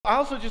I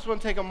also just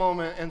want to take a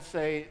moment and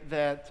say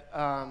that,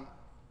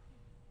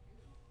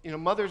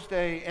 Mother's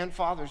Day and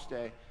Father's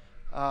Day,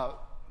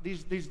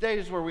 these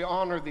days where we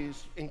honor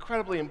these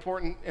incredibly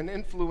important and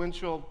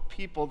influential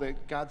people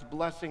that God's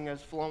blessing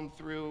has flown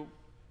through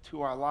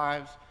to our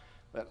lives,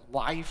 that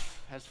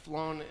life has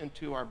flown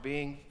into our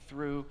being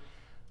through.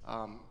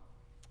 Um,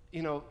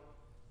 you know,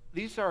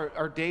 these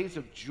are days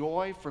of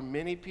joy for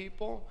many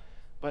people,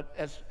 but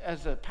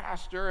as a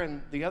pastor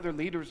and the other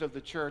leaders of the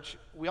church,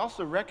 we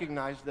also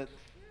recognize that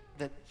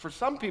for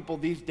some people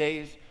these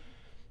days,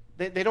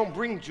 they don't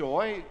bring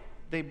joy.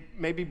 They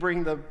maybe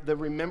bring the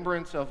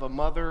remembrance of a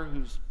mother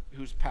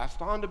who's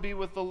passed on to be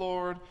with the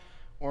Lord,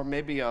 or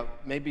maybe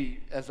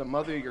as a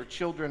mother your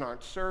children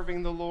aren't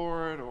serving the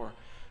Lord, or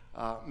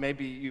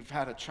maybe you've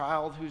had a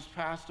child who's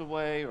passed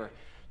away, or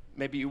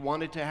maybe you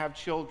wanted to have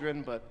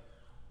children but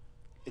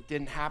it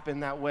didn't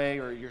happen that way,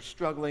 or you're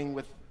struggling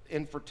with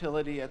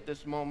infertility at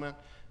this moment.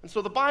 And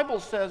so the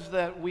Bible says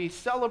that we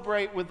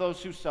celebrate with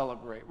those who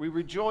celebrate. We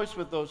rejoice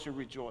with those who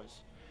rejoice.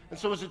 And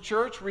so as a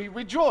church, we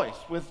rejoice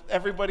with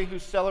everybody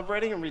who's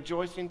celebrating and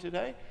rejoicing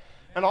today.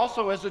 And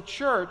also as a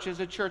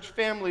church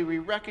family, we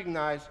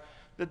recognize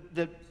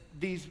that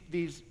these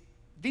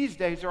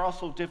days are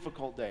also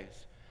difficult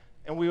days.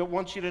 And we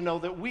want you to know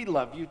that we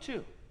love you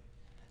too.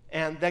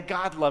 And that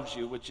God loves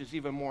you, which is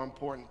even more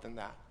important than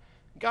that.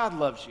 God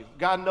loves you.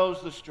 God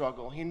knows the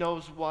struggle. He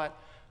knows why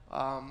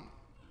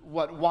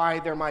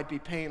there might be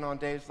pain on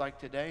days like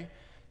today.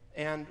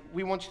 And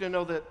we want you to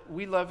know that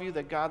we love you,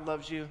 that God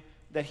loves you,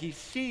 that He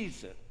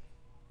sees it,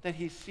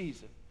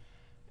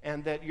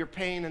 and that your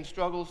pain and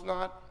struggle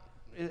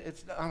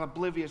it's not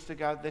oblivious to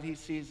God, that He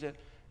sees it.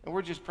 And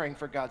we're just praying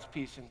for God's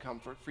peace and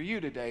comfort for you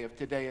today, if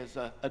today is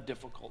a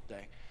difficult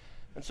day.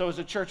 And so as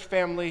a church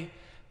family,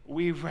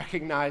 we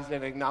recognize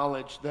and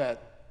acknowledge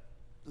that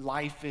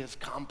life is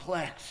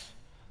complex,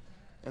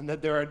 and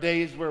that there are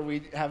days where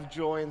we have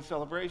joy and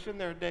celebration.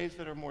 There are days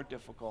that are more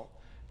difficult.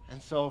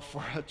 And so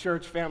for a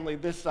church family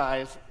this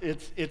size,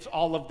 it's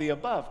all of the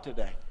above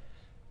today.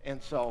 And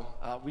so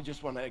we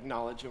just want to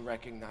acknowledge and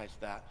recognize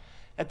that.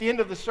 At the end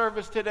of the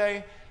service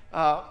today,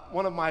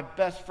 one of my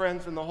best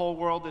friends in the whole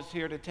world is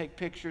here to take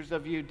pictures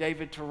of you.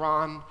 David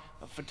Turan,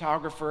 a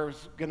photographer,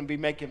 is going to be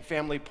making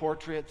family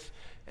portraits.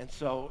 And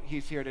so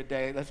he's here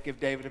today. Let's give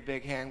David a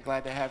big hand.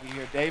 Glad to have you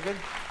here, David.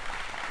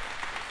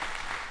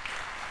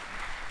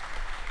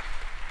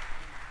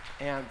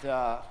 And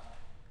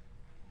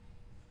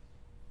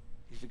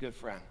he's a good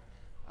friend.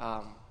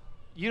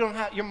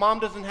 Your mom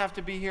doesn't have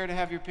to be here to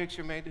have your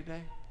picture made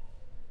today.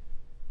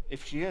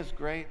 If she is,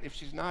 great. If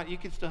she's not, you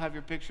can still have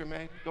your picture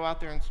made. Go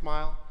out there and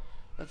smile.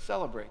 Let's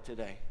celebrate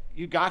today.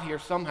 You got here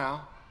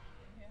somehow.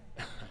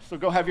 So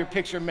go have your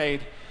picture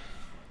made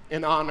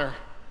in honor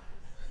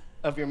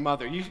of your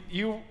mother.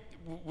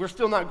 We're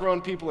still not growing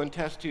people in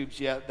test tubes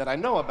yet that I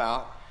know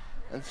about.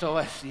 And so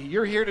let's see.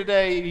 You're here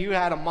today. You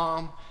had a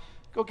mom.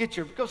 Go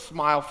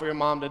smile for your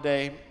mom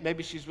today.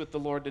 Maybe she's with the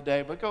Lord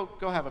today, but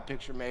go have a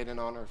picture made in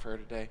honor of her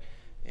today,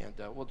 and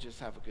we'll just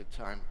have a good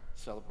time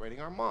celebrating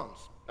our moms.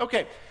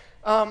 Okay,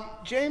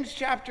 James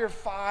chapter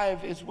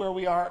 5 is where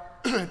we are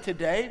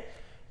today,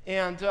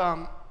 and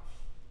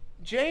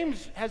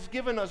James has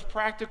given us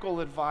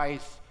practical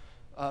advice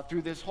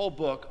through this whole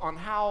book on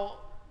how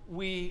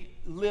we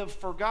live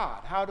for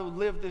God, how to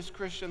live this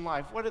Christian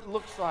life, what it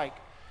looks like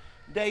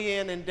day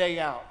in and day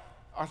out.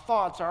 Our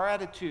thoughts, our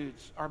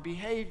attitudes, our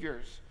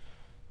behaviors,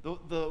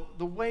 the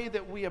way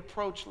that we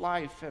approach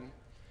life. And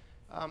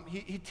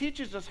he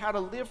teaches us how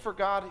to live for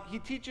God. He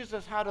teaches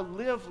us how to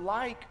live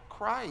like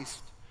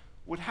Christ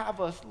would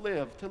have us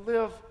live, to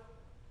live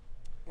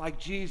like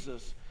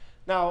Jesus.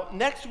 Now,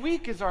 next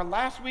week is our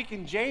last week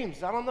in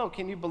James. I don't know,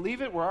 can you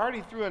believe it? We're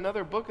already through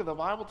another book of the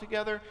Bible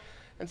together.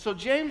 And so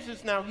James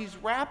he's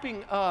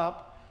wrapping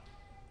up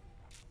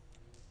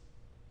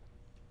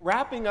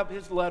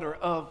his letter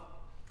of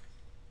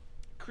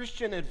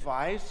Christian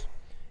advice,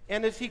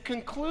 and as he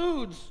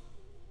concludes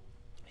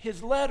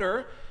his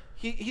letter,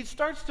 he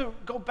starts to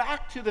go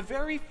back to the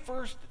very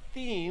first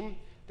theme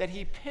that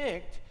he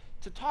picked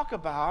to talk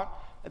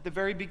about at the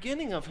very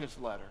beginning of his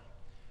letter,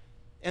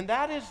 and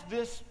that is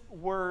this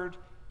word,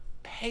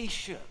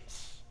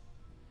 patience.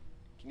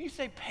 Can you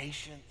say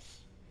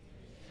patience?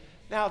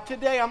 Now,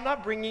 today I'm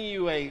not bringing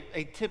you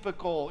a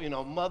typical,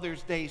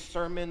 Mother's Day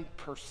sermon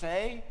per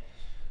se.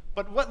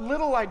 But what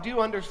little I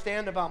do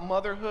understand about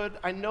motherhood,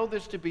 I know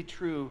this to be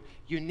true.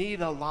 You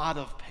need a lot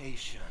of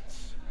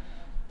patience.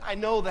 I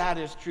know that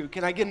is true.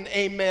 Can I get an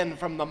amen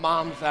from the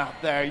moms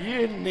out there?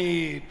 You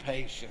need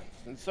patience.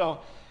 And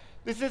so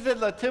this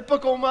isn't a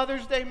typical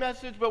Mother's Day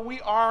message, but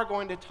we are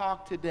going to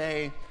talk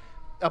today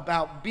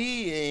about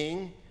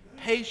being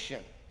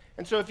patient.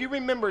 And so if you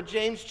remember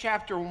James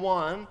chapter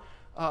 1,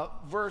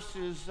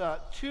 verses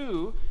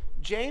 2,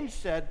 James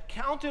said,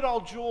 "Count it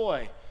all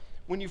joy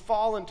when you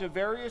fall into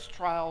various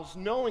trials,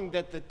 knowing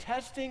that the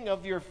testing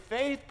of your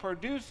faith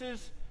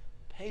produces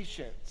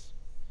patience."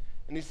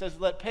 And he says,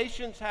 "Let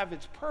patience have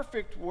its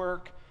perfect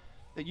work,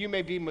 that you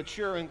may be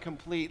mature and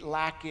complete,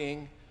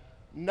 lacking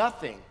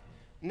nothing."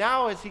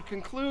 Now, as he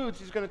concludes,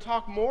 he's going to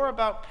talk more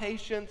about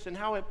patience and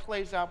how it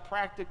plays out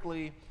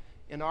practically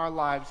in our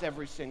lives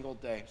every single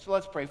day. So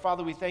let's pray.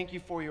 Father, we thank you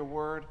for your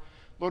word.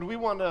 Lord, we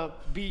want to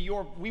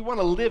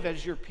live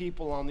as your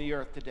people on the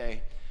earth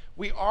today.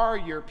 We are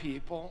your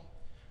people.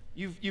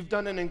 You've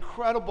done an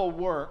incredible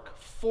work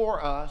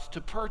for us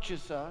to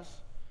purchase us,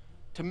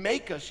 to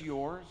make us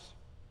yours.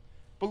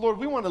 But Lord,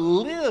 we want to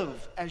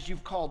live as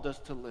you've called us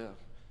to live.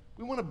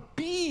 We want to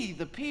be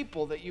the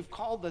people that you've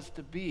called us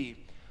to be.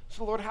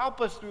 So Lord,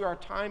 help us through our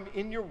time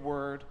in your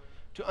word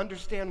to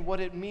understand what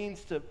it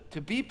means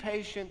to be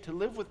patient, to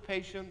live with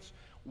patience,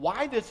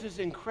 why this is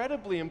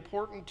incredibly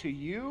important to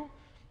you,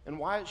 and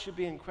why it should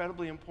be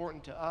incredibly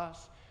important to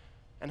us,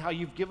 and how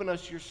you've given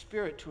us your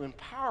Spirit to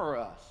empower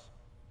us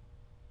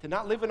to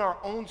not live in our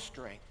own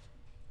strength,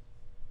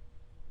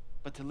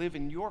 but to live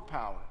in your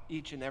power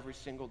each and every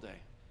single day.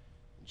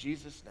 In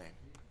Jesus'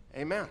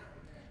 name, amen.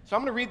 So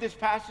I'm going to read this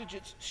passage.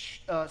 It's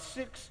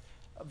 6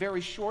 very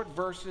short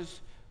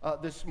verses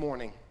this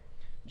morning.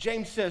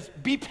 James says,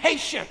 be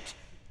patient.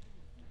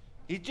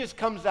 He just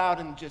comes out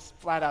and just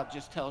flat out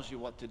just tells you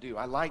what to do.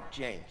 I like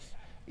James.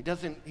 He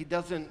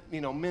doesn't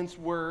mince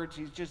words.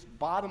 He's just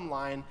bottom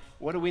line.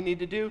 What do we need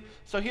to do?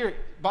 So here,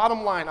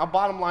 bottom line, I'll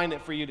bottom line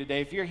it for you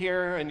today. If you're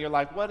here and you're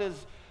like, what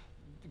is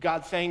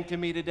God saying to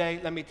me today?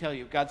 Let me tell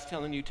you, God's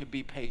telling you to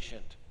be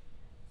patient.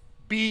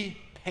 Be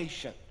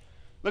patient.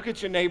 Look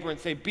at your neighbor and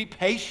say, be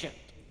patient.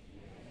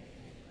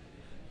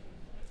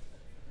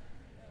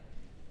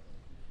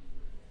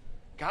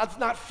 God's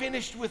not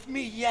finished with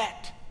me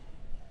yet.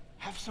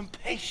 Have some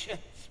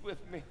patience with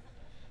me.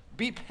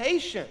 Be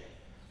patient.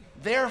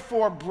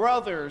 Therefore,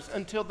 brothers,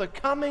 until the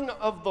coming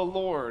of the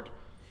Lord.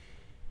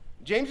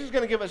 James is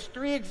going to give us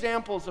 3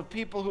 examples of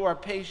people who are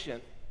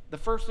patient. The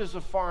first is a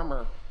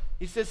farmer.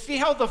 He says, see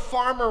how the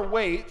farmer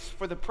waits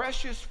for the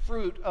precious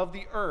fruit of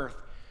the earth,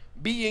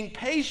 being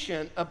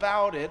patient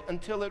about it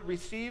until it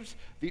receives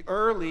the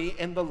early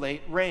and the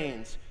late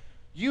rains.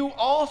 You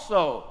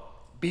also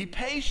be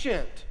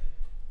patient.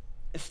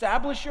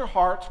 Establish your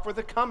hearts, for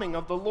the coming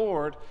of the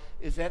Lord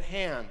is at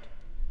hand.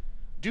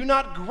 Do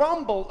not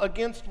grumble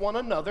against one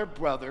another,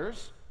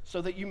 brothers,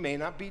 so that you may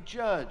not be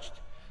judged.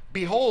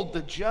 Behold,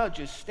 the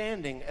judge is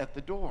standing at the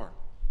door.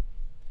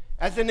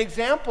 As an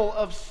example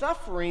of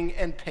suffering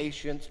and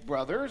patience,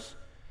 brothers,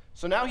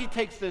 so now he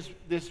takes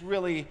this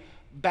really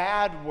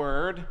bad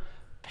word,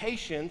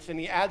 patience, and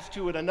he adds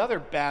to it another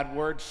bad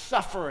word,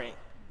 suffering.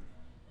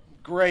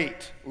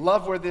 Great.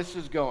 Love where this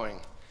is going.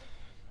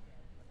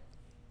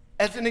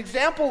 As an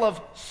example of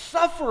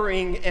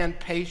suffering and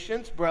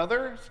patience,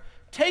 brothers,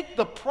 take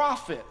the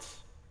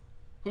prophets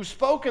who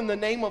spoke in the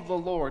name of the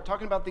Lord,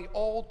 talking about the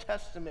Old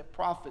Testament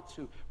prophets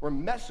who were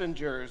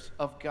messengers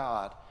of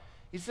God.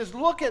 He says,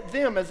 look at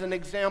them as an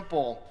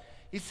example.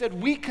 He said,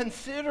 we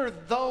consider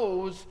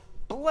those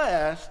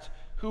blessed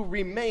who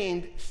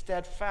remained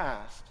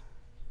steadfast.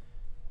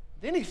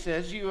 Then he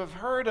says, you have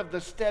heard of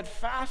the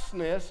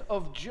steadfastness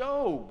of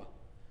Job.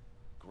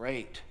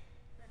 Great.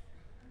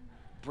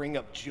 Bring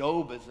up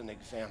Job as an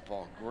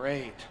example.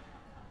 Great.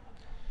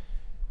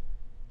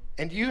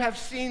 And you have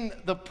seen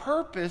the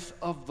purpose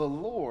of the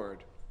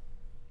Lord,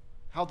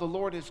 how the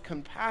Lord is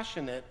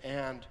compassionate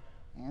and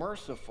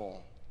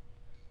merciful.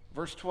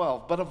 Verse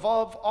 12, but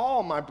above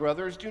all, my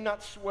brothers, do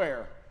not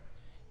swear,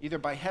 either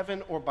by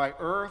heaven or by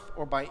earth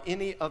or by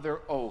any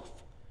other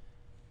oath,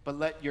 but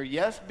let your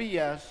yes be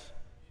yes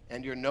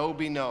and your no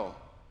be no,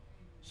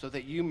 so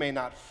that you may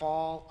not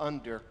fall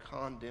under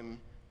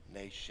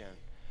condemnation.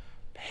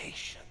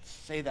 Patience.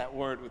 Say that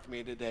word with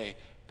me today.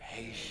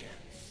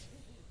 Patience.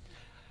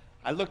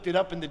 I looked it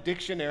up in the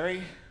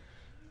dictionary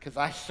because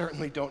I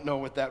certainly don't know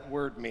what that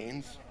word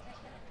means.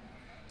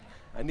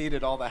 I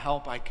needed all the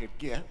help I could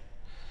get.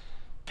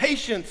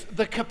 Patience,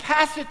 the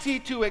capacity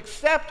to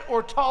accept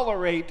or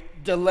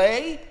tolerate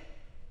delay,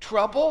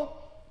 trouble,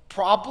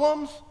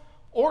 problems,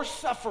 or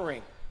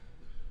suffering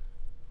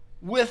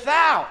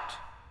without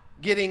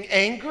getting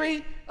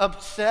angry,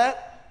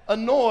 upset,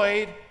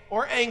 annoyed,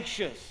 or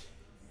anxious.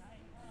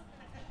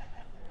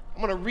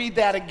 I'm going to read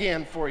that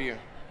again for you.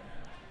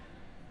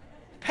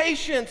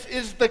 Patience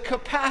is the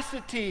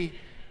capacity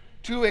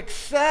to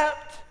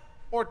accept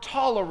or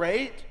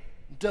tolerate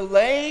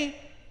delay,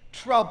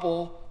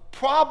 trouble,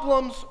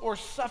 problems, or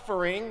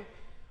suffering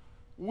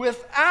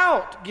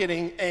without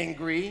getting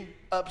angry,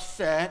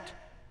 upset,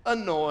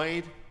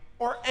 annoyed,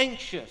 or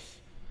anxious.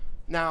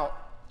 Now,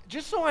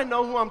 just so I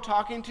know who I'm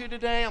talking to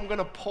today, I'm going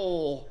to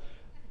poll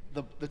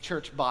the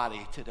church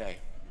body today.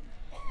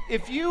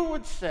 If you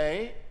would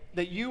say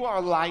that you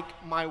are like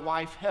my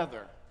wife,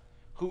 Heather,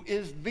 who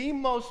is the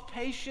most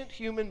patient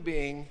human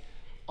being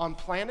on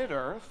planet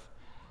Earth.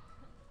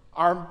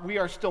 We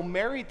are still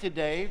married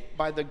today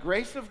by the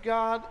grace of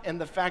God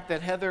and the fact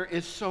that Heather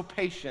is so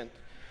patient.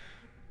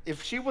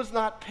 If she was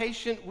not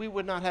patient, we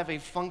would not have a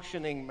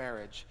functioning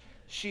marriage.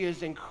 She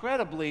is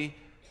incredibly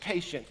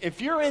patient. If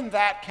you're in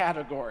that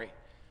category,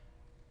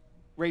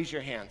 raise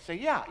your hand. Say,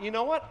 yeah, you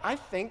know what? I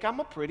think I'm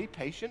a pretty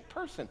patient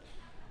person.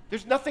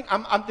 There's nothing,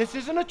 this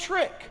isn't a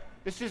trick.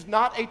 This is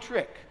not a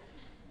trick.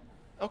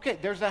 Okay,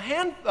 there's a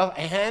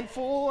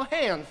handful of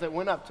hands that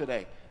went up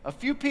today. A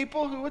few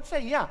people who would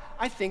say, yeah,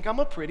 I think I'm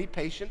a pretty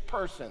patient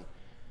person.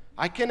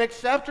 I can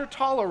accept or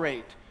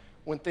tolerate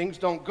when things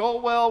don't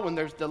go well, when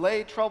there's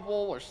delay, trouble,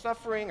 or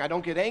suffering. I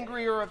don't get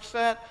angry or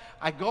upset.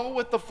 I go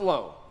with the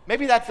flow.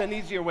 Maybe that's an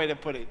easier way to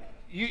put it.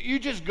 You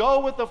just go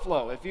with the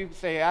flow. If you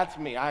say, that's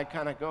me, I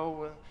kind of go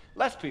with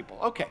less people.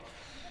 Okay.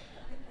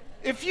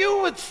 If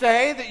you would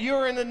say that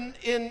you're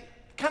in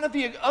kind of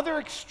the other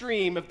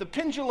extreme, if the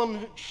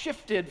pendulum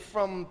shifted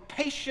from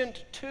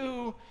patient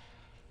to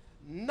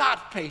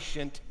not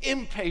patient,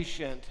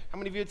 impatient, how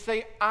many of you would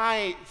say,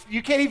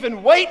 you can't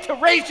even wait to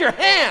raise your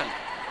hand?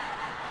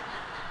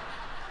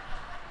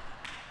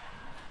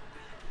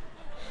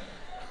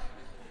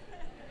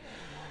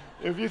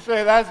 If you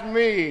say, that's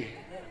me,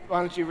 why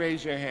don't you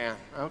raise your hand?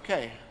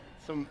 Okay,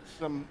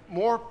 some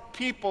more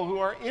people who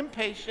are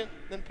impatient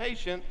than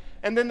patient,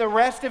 and then the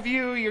rest of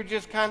you, you're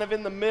just kind of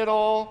in the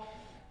middle.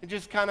 It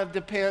just kind of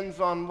depends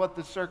on what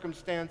the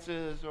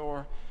circumstances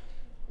or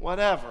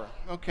whatever.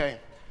 Okay,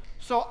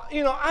 so,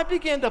 I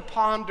began to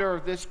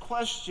ponder this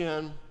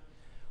question,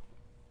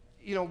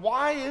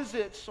 why is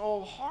it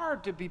so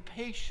hard to be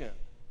patient?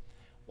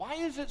 Why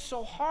is it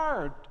so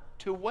hard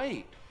to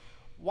wait?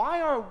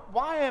 Why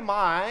am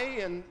I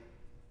and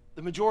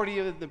the majority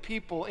of the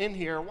people in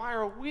here, why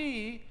are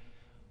we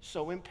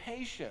so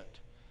impatient?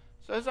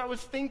 So as I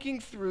was thinking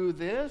through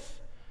this,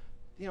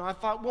 I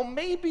thought, well,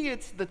 maybe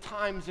it's the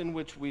times in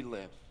which we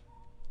live,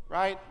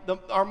 right?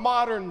 Our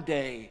modern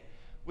day,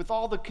 with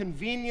all the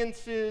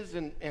conveniences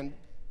and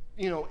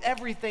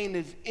everything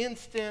is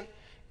instant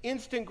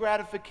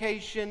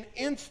gratification,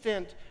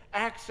 instant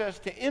access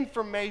to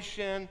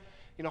information,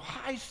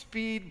 high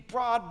speed,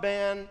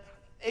 broadband,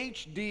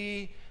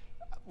 HD,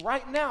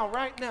 right now.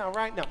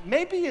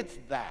 Maybe it's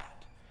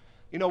that.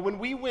 When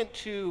we went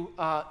to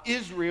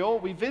Israel,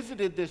 we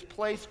visited this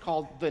place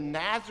called the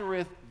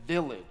Nazareth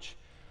Village.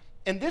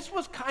 And this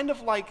was kind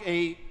of like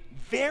a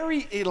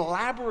very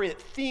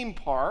elaborate theme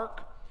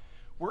park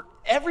where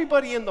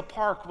everybody in the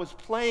park was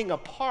playing a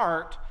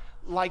part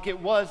like it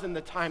was in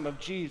the time of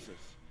Jesus.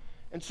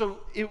 And so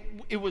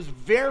it was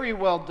very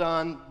well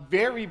done,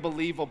 very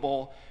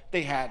believable.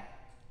 They had,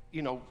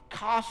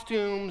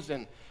 costumes,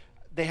 and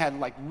they had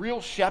like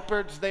real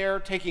shepherds there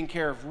taking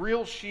care of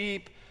real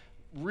sheep,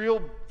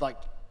 real like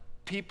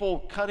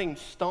people cutting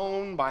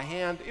stone by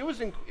hand. It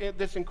was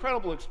this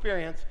incredible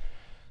experience.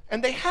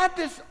 And they had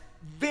this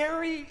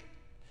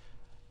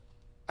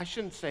I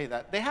shouldn't say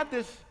that. They had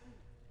this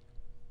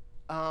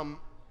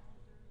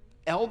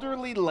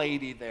elderly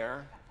lady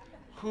there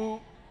who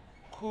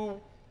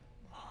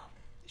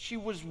she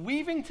was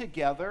weaving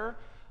together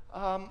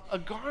a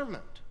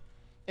garment.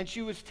 And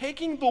she was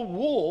taking the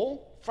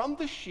wool from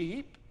the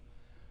sheep,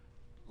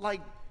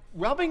 like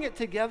rubbing it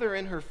together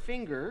in her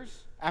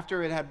fingers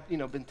after it had,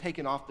 been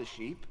taken off the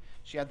sheep.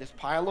 She had this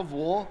pile of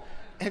wool,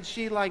 and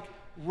she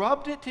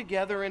rubbed it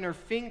together in her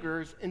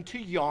fingers into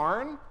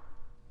yarn.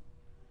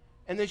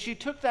 And then she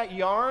took that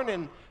yarn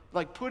and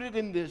put it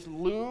in this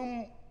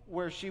loom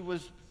where she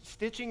was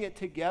stitching it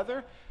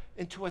together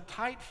into a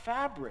tight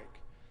fabric.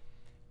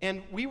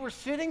 And we were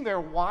sitting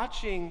there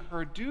watching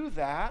her do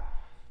that.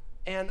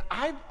 And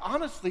I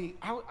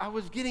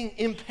was getting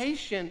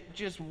impatient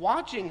just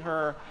watching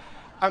her.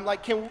 I'm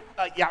like,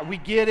 we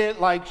get it.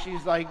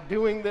 She's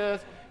doing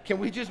this. Can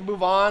we just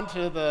move on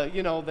to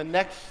the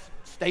next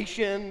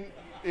station,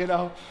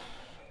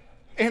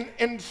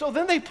 And so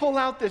then they pull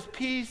out this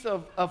piece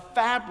of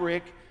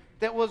fabric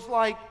that was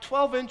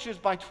 12 inches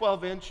by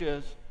 12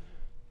 inches.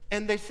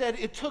 And they said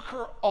it took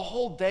her a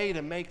whole day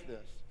to make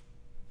this.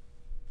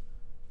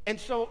 And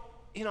so,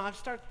 I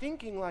start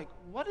thinking,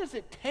 what does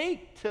it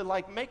take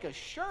to, make a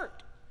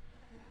shirt?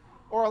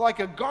 Or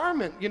a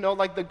garment,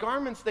 the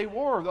garments they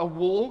wore, a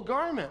wool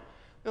garment.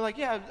 They're like,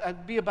 yeah,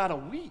 it'd be about a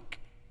week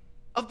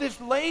of this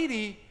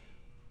lady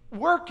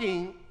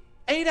working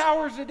 8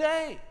 hours a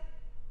day.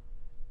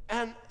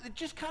 And it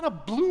just kind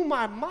of blew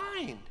my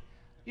mind.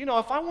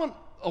 If I want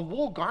a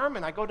wool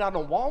garment, I go down to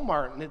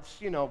Walmart and it's,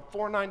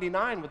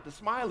 $4.99 with the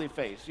smiley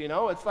face,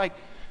 It's like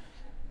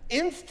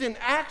instant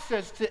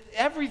access to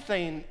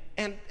everything.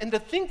 And to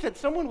think that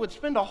someone would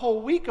spend a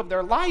whole week of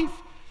their life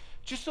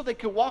just so they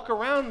could walk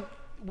around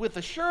with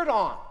a shirt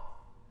on,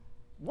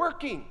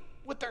 working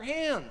with their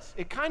hands,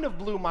 it kind of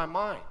blew my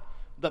mind.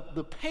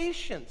 The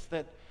patience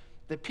that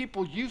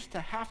people used to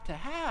have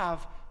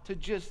to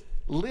just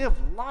live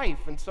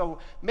life. And so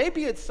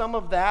maybe it's some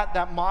of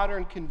that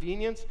modern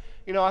convenience.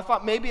 I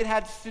thought maybe it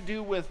had to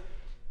do with,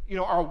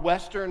 our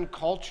Western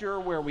culture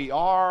where we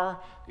are.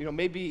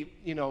 Maybe,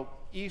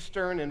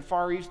 Eastern and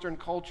Far Eastern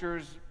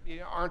cultures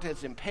aren't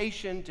as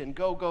impatient and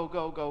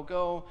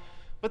go.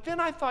 But then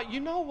I thought, you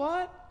know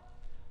what?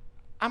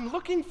 I'm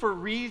looking for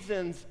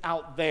reasons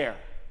out there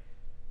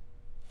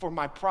for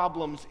my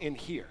problems in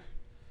here.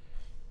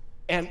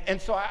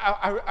 And so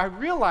I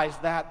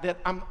realized that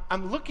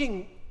I'm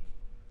looking,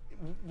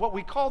 what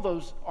we call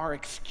those are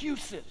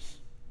excuses.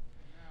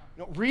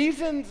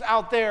 Reasons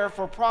out there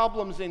for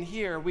problems in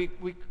here,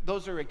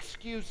 those are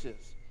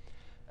excuses.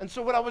 And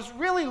so what I was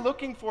really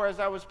looking for as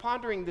I was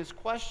pondering this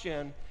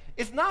question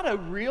is not a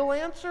real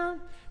answer,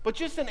 but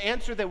just an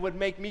answer that would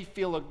make me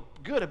feel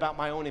good about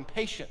my own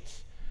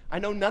impatience. I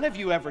know none of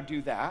you ever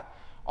do that.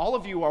 All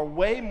of you are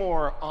way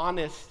more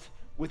honest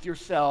with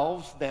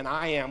yourselves than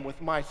I am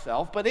with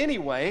myself. But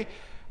anyway,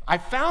 I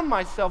found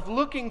myself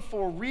looking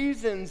for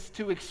reasons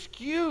to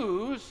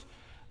excuse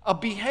a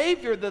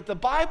behavior that the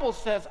Bible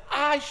says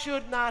I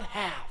should not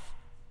have.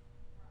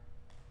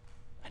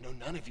 I know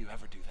none of you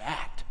ever do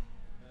that.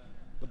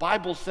 The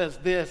Bible says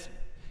this,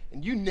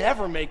 and you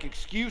never make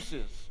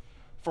excuses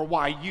for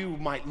why you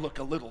might look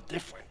a little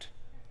different.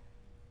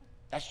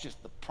 That's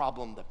just the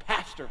problem the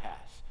pastor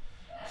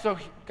has. So,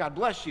 God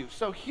bless you.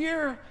 So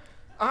here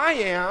I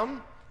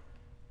am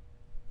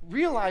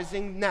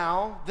realizing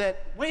now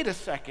that, wait a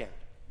second,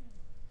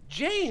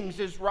 James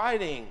is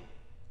writing,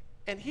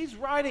 and he's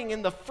writing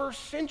in the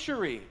first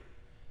century.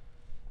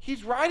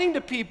 He's writing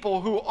to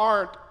people who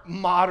aren't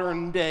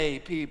modern day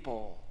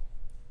people.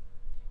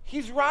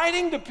 He's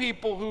writing to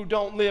people who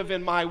don't live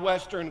in my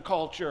Western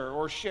culture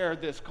or share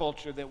this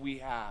culture that we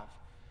have.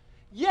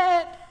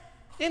 Yet,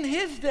 in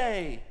his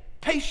day,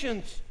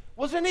 patience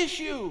was an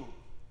issue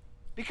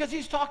because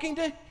he's talking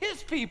to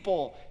his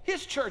people,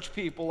 his church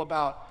people,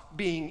 about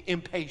being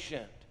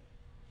impatient.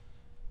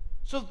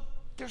 So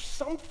there's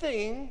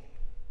something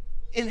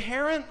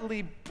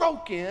inherently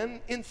broken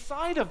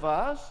inside of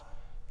us,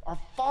 our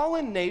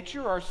fallen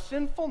nature, our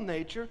sinful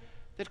nature,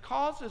 that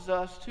causes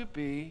us to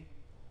be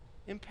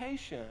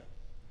impatient.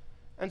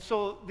 And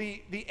so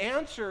the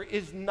answer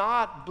is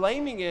not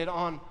blaming it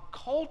on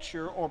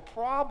culture or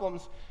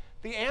problems.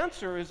 The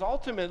answer is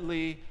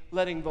ultimately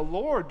letting the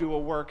Lord do a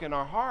work in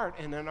our heart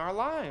and in our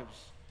lives,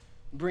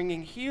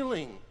 bringing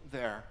healing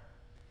there.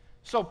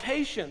 So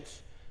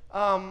patience.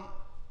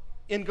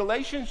 In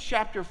Galatians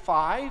chapter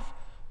 5,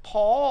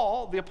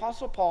 Paul, the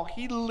Apostle Paul,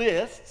 he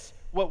lists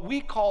what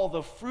we call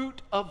the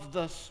fruit of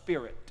the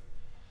Spirit.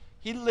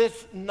 He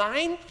lists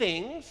 9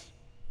 things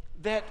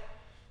that,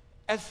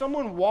 as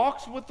someone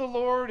walks with the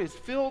Lord, is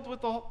filled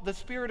with the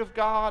Spirit of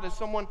God, as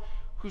someone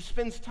who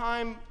spends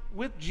time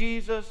with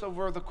Jesus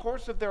over the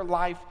course of their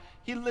life,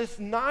 he lists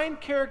 9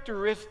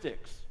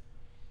 characteristics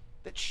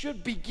that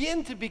should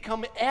begin to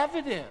become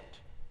evident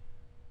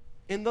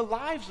in the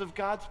lives of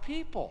God's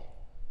people.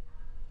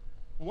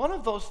 One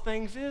of those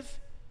things is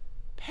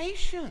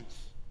patience.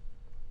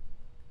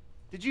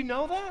 Did you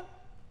know that?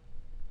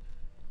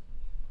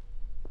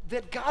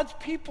 That God's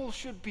people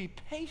should be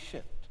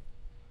patient.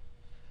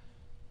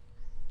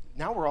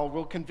 Now we're all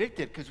real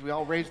convicted because we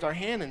all raised our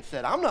hand and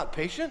said, I'm not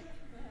patient.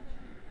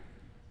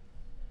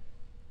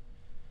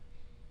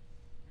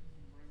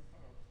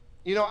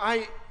 You know,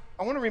 I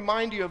want to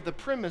remind you of the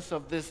premise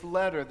of this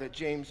letter that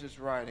James is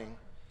writing.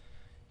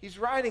 He's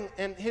writing,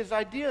 and his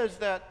idea is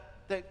that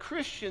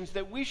Christians,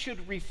 that we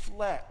should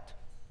reflect,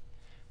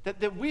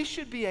 that we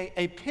should be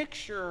a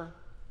picture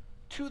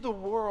to the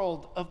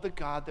world of the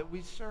God that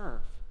we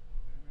serve.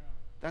 Amen.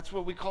 That's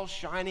what we call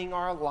shining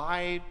our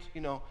light.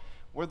 You know,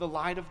 we're the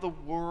light of the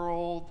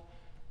world.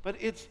 But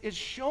it's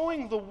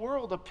showing the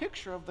world a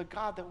picture of the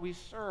God that we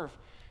serve.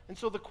 And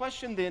so the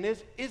question then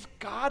is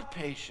God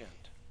patient?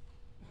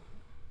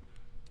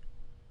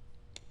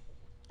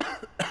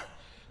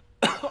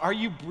 Are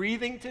you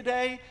breathing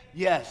today?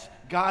 Yes,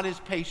 God is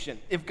patient.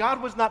 If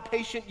God was not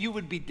patient, you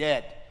would be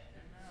dead.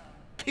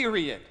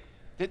 Period.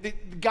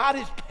 God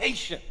is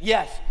patient.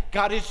 Yes,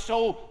 God is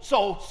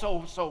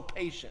so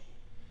patient.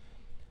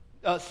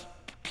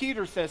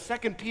 Peter says,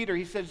 2 Peter,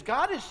 he says,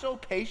 God is so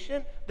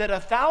patient that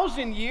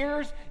 1,000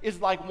 years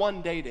is like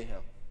one day to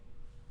him.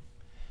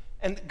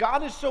 And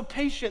God is so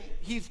patient,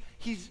 he's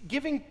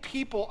giving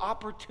people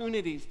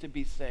opportunities to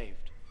be saved.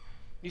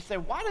 You say,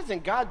 why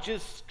doesn't God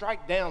just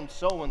strike down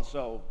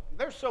so-and-so?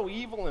 They're so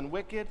evil and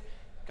wicked.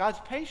 God's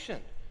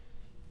patient.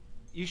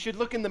 You should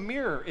look in the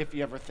mirror if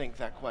you ever think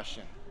that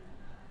question.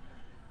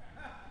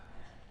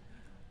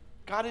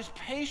 God is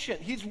patient.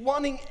 He's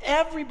wanting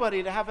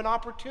everybody to have an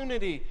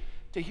opportunity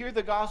to hear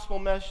the gospel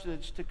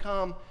message, to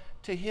come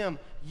to him.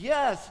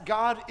 Yes,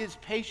 God is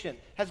patient.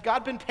 Has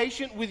God been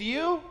patient with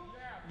you?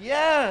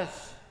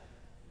 Yes.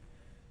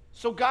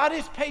 So God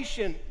is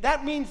patient.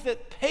 That means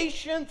that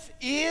patience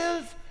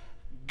is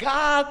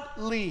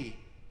godly.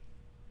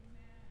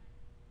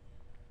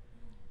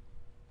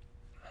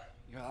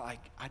 You're like,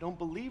 I don't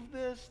believe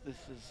this. This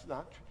is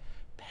not true.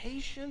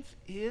 Patience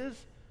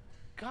is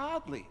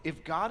godly.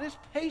 If God is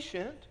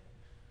patient,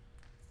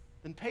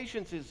 then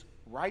patience is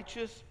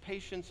righteous.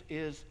 Patience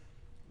is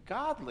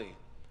godly.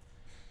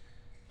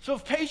 So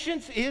if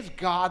patience is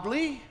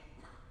godly,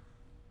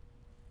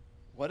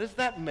 what does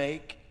that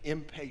make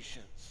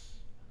impatience?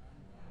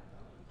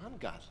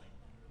 Ungodly.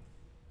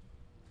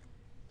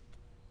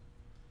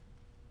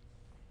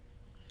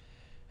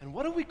 And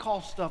what do we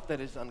call stuff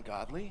that is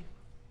ungodly?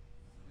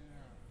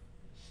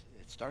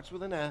 It starts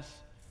with an S.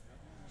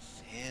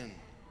 Sin.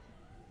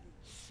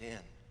 Sin.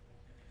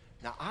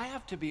 Now, I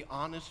have to be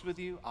honest with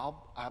you. I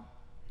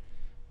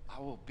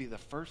will be the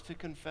first to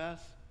confess.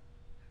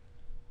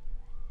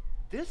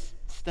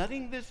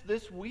 Studying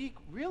this week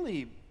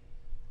really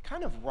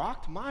kind of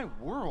rocked my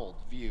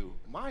worldview,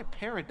 my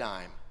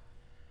paradigm.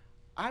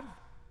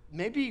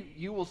 Maybe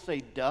you will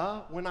say,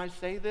 duh, when I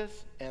say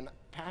this, and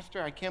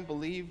Pastor, I can't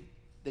believe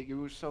that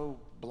you were so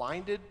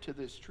blinded to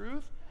this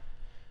truth.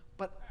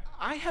 But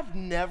I have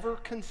never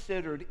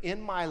considered in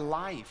my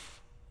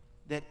life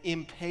that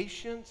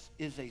impatience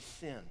is a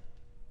sin.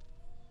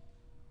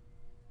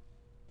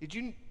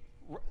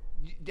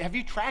 Have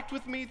you tracked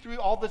with me through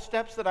all the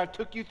steps that I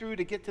took you through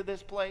to get to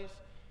this place?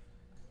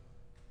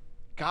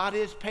 God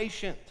is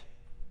patient.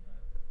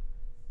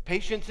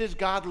 Patience is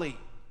godly.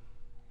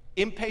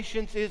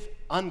 Impatience is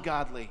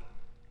ungodly.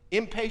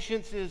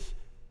 Impatience is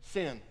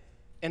sin.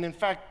 And in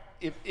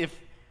fact,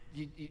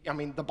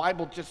 the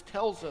Bible just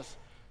tells us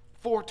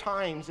 4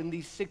 times in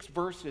these 6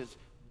 verses,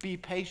 be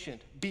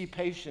patient, be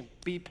patient,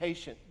 be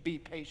patient, be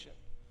patient.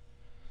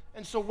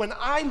 And so when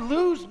I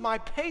lose my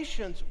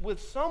patience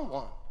with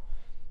someone,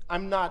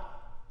 I'm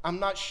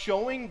not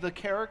showing the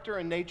character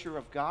and nature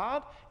of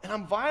God, and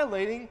I'm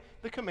violating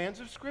the commands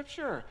of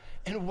Scripture.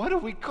 And what do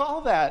we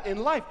call that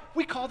in life?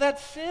 We call that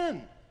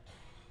sin.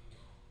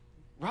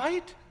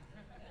 Right?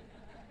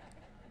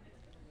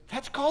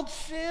 That's called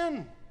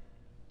sin.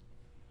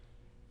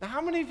 Now,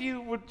 how many of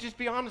you would just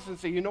be honest and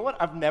say, you know what?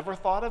 I've never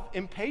thought of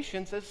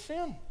impatience as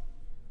sin.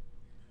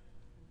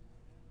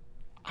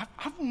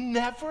 I've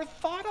never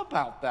thought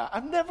about that.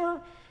 I've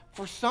never,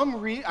 for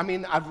some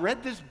reason, I've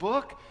read this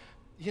book,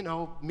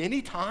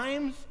 many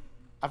times.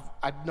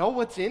 I know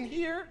what's in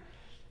here.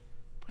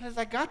 But as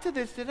I got to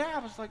this today, I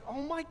was like,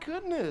 oh my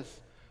goodness,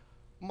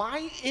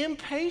 my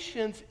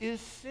impatience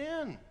is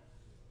sin.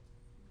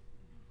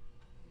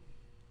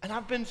 And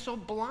I've been so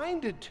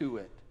blinded to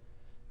it.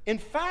 In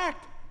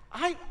fact,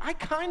 I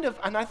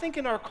think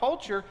in our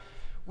culture,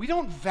 we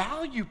don't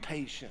value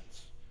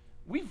patience.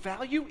 We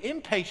value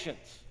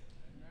impatience.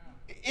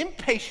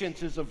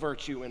 Impatience is a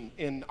virtue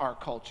in our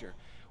culture.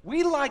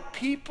 We like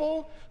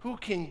people who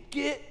can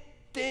get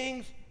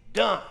things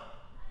done,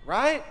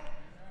 right?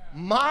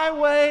 My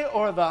way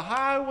or the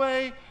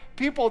highway,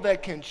 people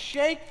that can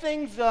shake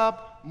things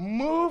up,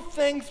 move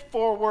things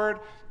forward.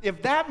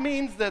 If that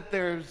means that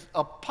there's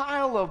a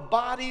pile of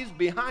bodies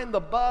behind the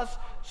bus,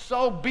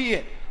 so be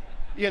it.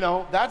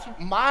 That's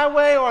my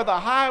way or the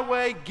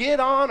highway, get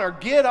on or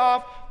get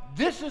off.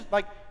 This is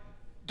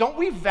don't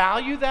we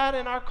value that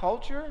in our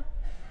culture?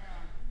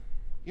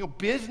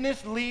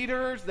 Business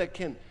leaders that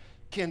can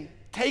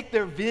take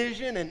their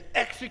vision and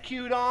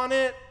execute on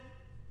it.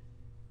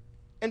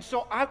 And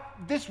so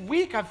this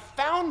week I've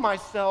found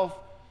myself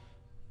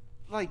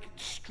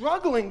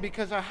struggling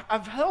because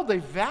I've held a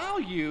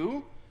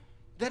value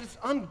that is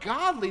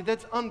ungodly,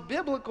 that's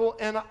unbiblical,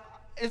 and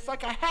it's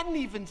like I hadn't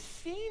even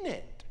seen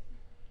it.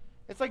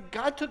 It's like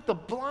God took the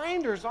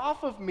blinders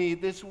off of me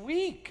this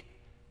week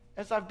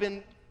as I've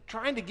been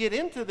trying to get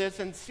into this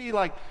and see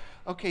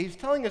okay, he's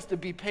telling us to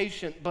be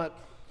patient, but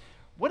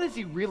what does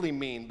he really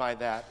mean by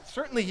that?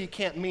 Certainly he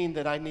can't mean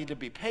that I need to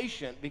be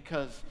patient,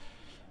 because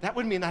that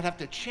would mean I'd have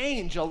to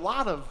change a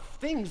lot of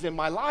things in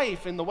my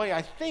life, and the way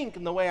I think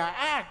and the way I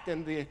act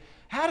and the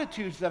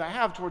attitudes that I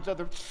have towards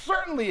others.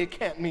 Certainly it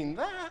can't mean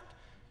that.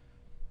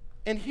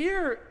 And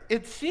here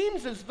it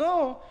seems as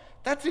though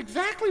that's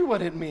exactly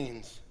what it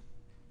means.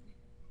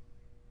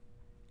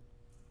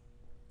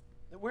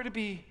 That we're to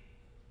be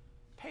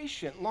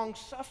patient,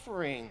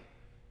 long-suffering,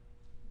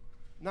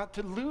 not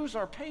to lose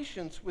our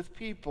patience with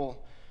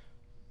people,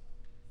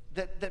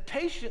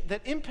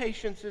 that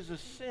impatience is a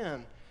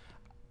sin.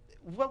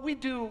 What we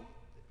do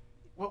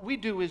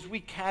is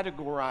we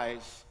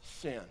categorize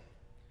sin.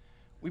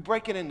 We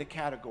break it into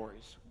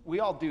categories. We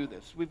all do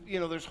this.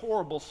 There's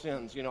horrible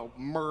sins,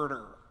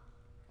 murder,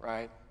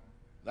 right?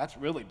 That's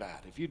really bad.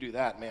 If you do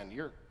that, man,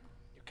 you're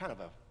kind of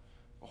a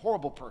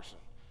horrible person.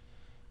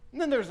 And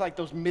then there's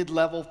those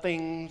mid-level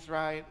things,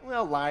 right?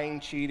 Well, lying,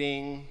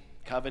 cheating,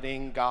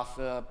 coveting,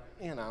 gossip,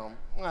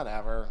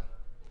 whatever.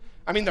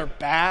 They're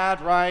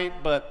bad, right?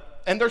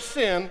 And they're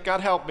sin.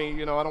 God help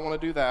me, I don't want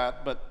to do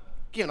that. But,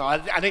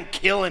 I didn't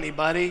kill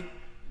anybody.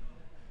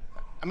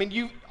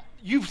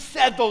 You've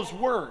said those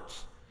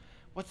words.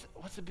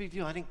 What's the big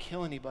deal? I didn't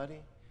kill anybody,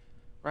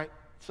 right?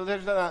 So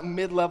there's that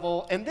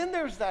mid-level. And then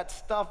there's that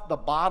stuff, the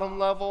bottom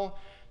level,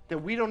 that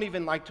we don't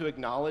even like to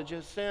acknowledge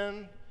as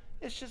sin.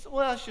 It's just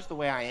the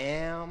way I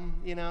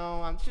am,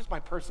 It's just my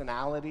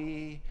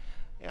personality.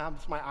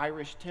 It's my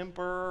Irish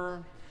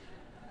temper.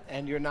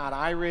 And you're not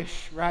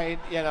Irish, right?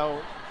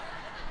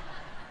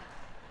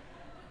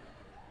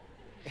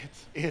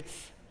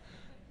 It's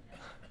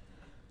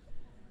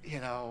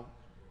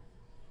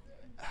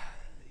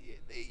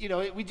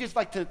we just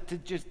like to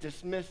just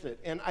dismiss it.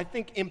 And I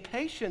think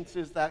impatience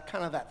is that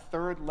kind of that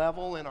third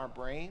level in our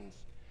brains.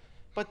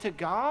 But to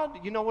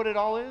God, you know what it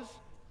all is?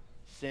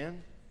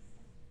 Sin.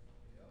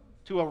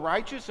 To a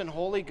righteous and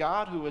holy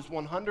God who is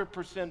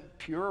 100%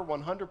 pure,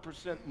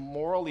 100%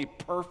 morally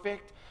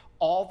perfect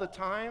all the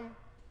time,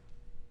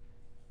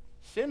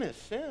 sin is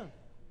sin.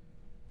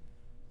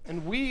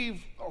 And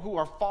we who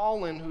are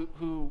fallen,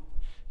 who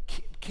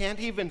can't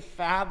even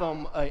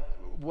fathom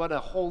what a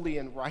holy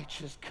and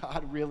righteous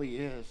God really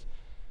is,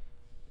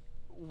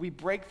 we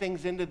break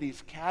things into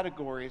these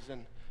categories,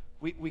 and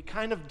we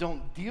kind of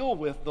don't deal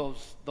with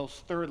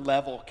those third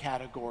level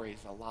categories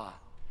a lot.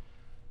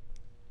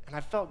 And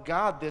I felt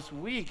God this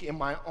week in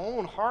my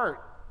own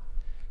heart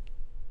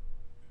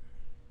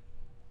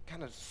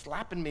kind of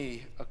slapping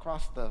me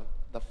across the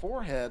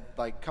forehead,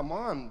 like, come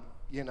on,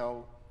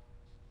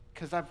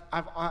 because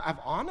I've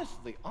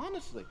honestly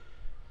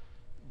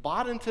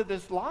bought into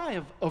this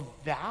lie of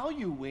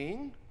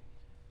valuing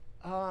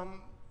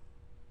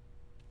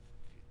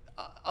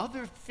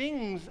other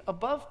things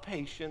above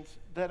patience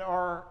that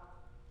are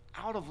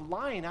out of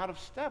line, out of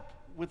step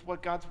with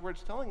what God's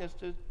Word's telling us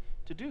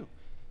to do.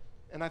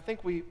 And I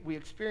think we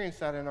experience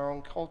that in our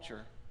own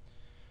culture.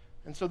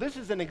 And so this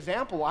is an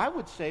example, I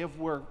would say, of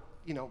where,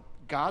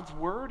 God's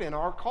Word and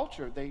our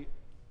culture,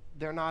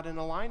 they're not in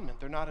alignment.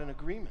 They're not in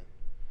agreement.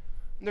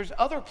 And there's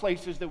other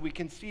places that we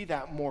can see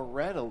that more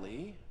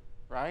readily,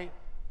 right?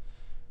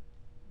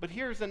 But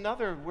here's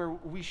another where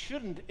we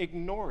shouldn't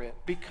ignore it,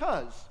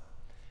 because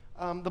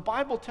the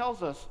Bible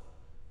tells us,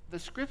 the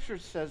Scripture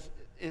says,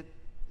 it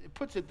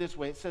puts it this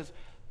way. It says,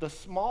 the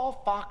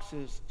small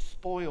foxes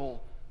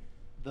spoil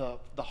the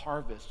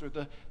harvest, or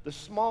the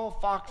small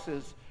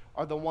foxes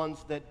are the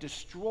ones that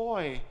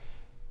destroy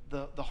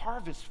the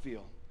harvest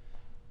field.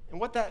 And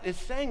what that is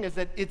saying is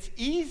that it's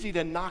easy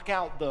to knock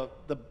out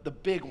the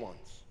big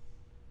ones,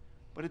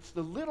 but it's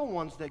the little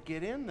ones that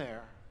get in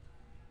there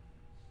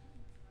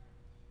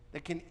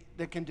that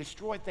can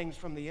destroy things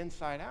from the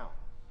inside out.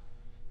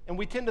 And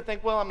we tend to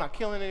think, well, I'm not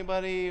killing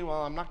anybody,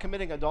 well, I'm not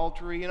committing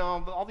adultery,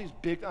 all these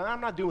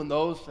I'm not doing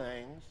those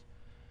things.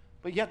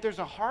 But yet there's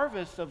a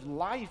harvest of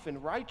life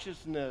and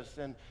righteousness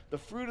and the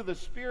fruit of the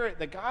Spirit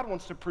that God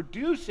wants to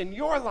produce in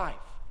your life.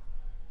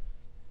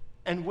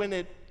 And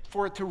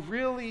for it to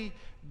really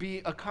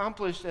be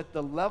accomplished at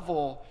the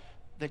level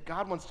that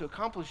God wants to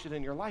accomplish it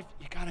in your life,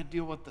 you got to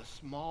deal with the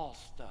small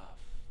stuff.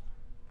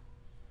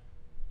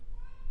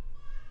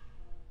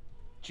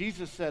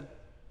 Jesus said,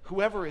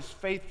 whoever is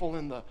faithful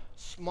in the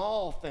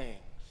small things,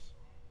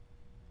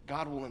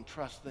 God will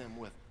entrust them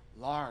with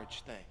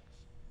large things.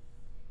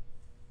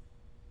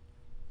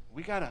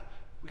 We gotta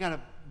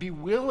be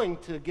willing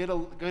to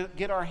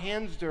get our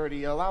hands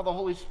dirty, allow the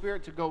Holy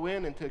Spirit to go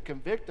in and to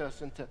convict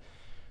us, and to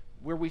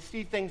where we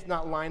see things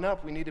not line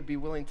up, we need to be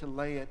willing to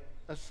lay it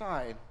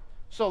aside.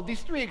 So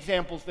these three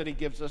examples that he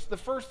gives us. The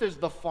first is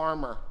the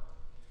farmer.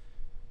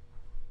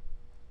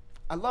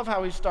 I love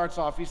how he starts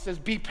off. He says,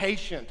 be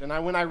patient.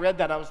 And when I read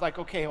that, I was like,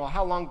 okay, well,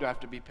 how long do I have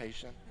to be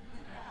patient?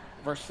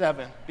 Verse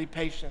 7, be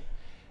patient.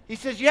 He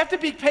says, you have to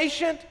be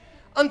patient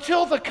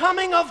until the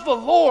coming of the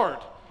Lord.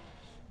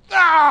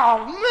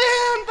 Oh,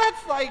 man,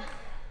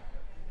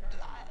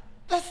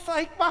 that's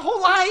like my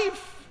whole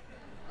life.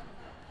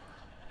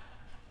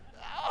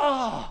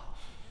 Oh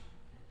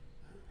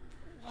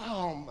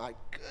my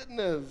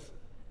goodness.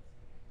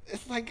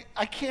 It's like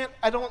I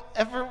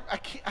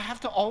have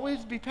to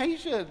always be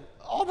patient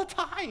all the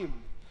time.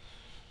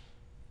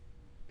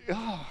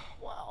 Oh,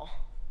 wow.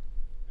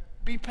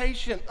 Be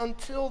patient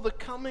until the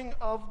coming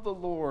of the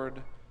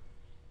Lord.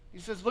 He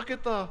says, look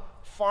at the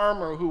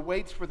farmer who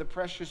waits for the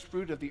precious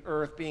fruit of the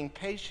earth, being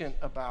patient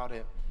about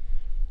it.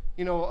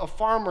 A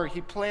farmer,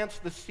 he plants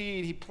the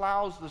seed, he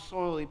plows the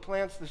soil, he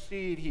plants the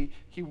seed,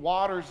 he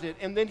waters it,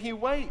 and then he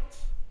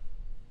waits.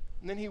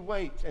 And then he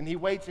waits, and he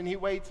waits, and he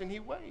waits, and he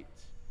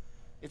waits.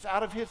 It's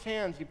out of his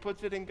hands. He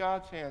puts it in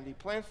God's hand. He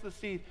plants the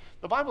seed.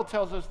 The Bible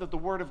tells us that the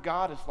Word of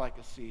God is like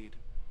a seed,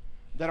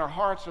 that our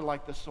hearts are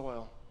like the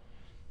soil.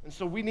 And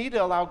so we need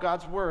to allow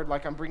God's Word,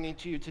 like I'm bringing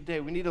to you today,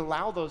 we need to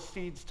allow those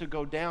seeds to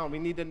go down. We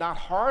need to not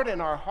harden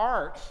our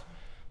hearts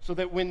so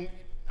that when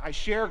I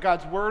share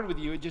God's Word with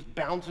you, it just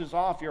bounces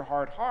off your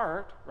hard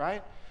heart,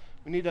 right?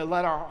 We need to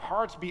let our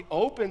hearts be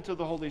open to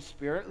the Holy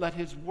Spirit, let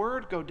His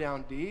Word go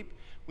down deep.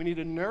 We need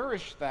to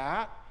nourish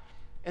that,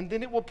 and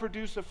then it will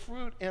produce a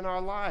fruit in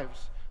our lives.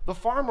 The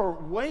farmer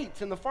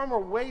waits, and the farmer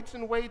waits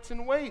and waits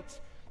and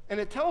waits. And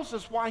it tells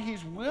us why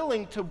he's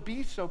willing to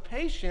be so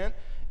patient.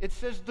 It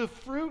says the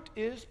fruit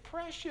is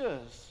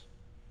precious.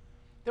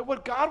 That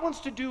what God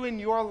wants to do in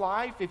your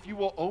life, if you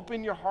will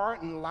open your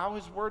heart and allow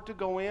His Word to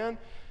go in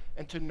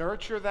and to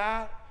nurture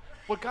that,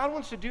 what God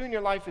wants to do in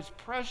your life is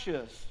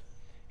precious.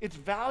 It's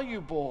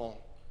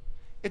valuable.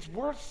 It's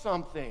worth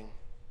something.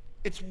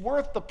 It's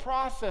worth the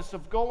process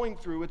of going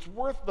through. It's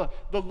worth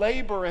the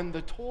labor and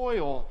the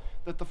toil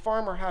that the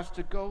farmer has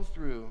to go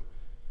through.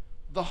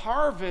 The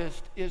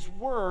harvest is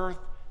worth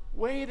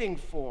waiting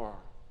for.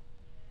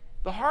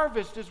 The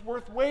harvest is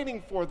worth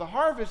waiting for. The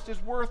harvest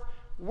is worth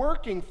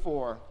working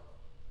for.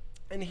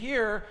 And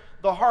here,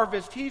 the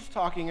harvest he's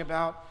talking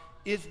about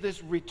is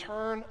this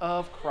return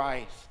of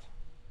Christ.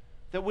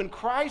 That when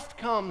Christ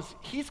comes,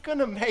 He's going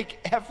to make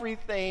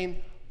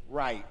everything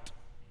right.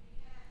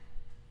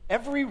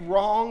 Every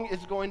wrong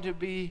is going to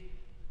be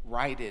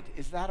righted.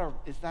 Is that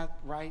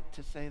right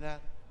to say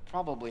that?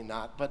 Probably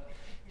not. But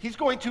He's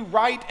going to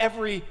right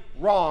every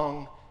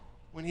wrong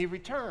when He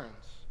returns.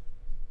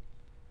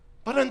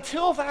 But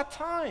until that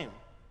time,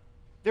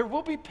 there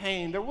will be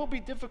pain, there will be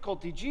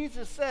difficulty.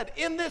 Jesus said,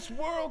 in this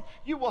world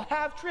you will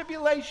have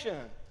tribulation.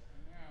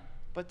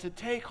 but to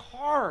take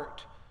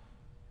heart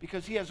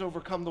because he has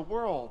overcome the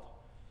world.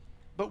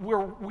 But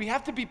we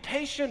have to be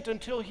patient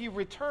until he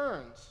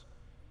returns.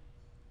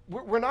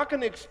 We're not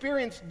going to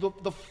experience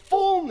the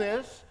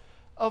fullness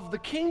of the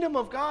kingdom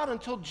of God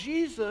until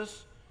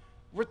Jesus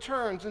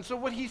returns. And so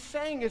what he's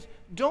saying is,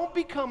 don't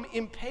become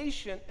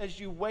impatient as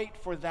you wait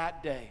for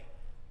that day.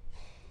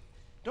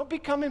 Don't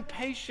become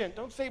impatient.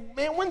 Don't say,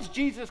 man, when's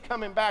Jesus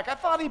coming back? I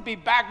thought he'd be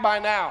back by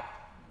now.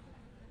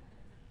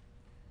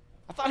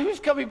 I thought he was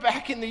coming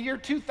back in the year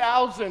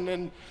 2000,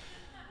 and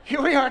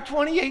here we are,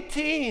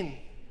 2018.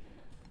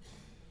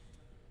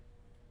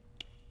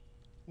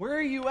 Where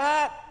are you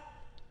at?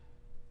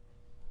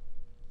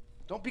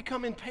 Don't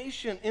become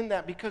impatient in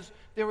that, because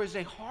there is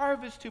a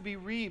harvest to be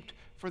reaped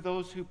for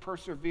those who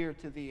persevere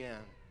to the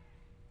end.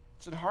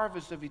 It's a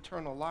harvest of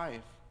eternal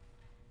life.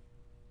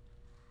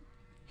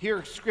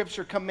 Here,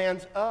 Scripture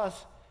commands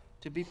us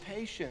to be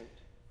patient.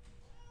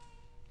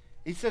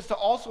 He says to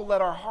also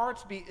let our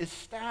hearts be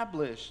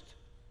established.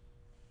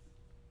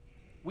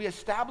 We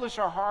establish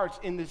our hearts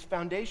in this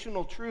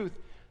foundational truth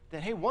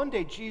that, hey, one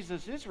day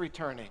Jesus is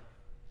returning.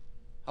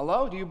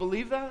 Hello? Do you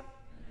believe that?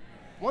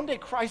 One day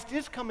Christ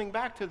is coming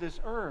back to this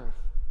earth,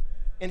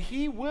 and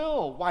he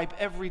will wipe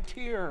every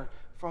tear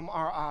from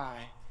our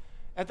eye.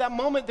 At that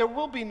moment, there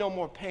will be no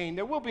more pain.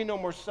 There will be no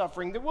more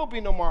suffering. There will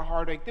be no more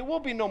heartache. There will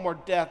be no more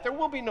death. There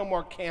will be no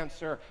more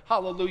cancer.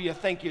 Hallelujah.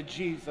 Thank you,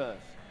 Jesus.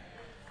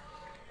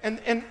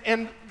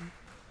 And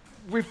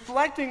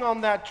reflecting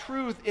on that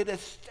truth, it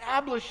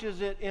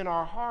establishes it in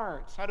our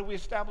hearts. How do we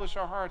establish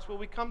our hearts? Well,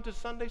 we come to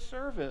Sunday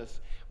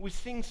service. We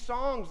sing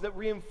songs that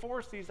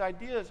reinforce these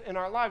ideas in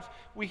our lives.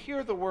 We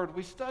hear the Word.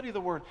 We study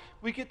the Word.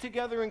 We get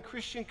together in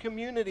Christian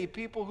community,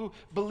 people who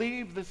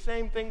believe the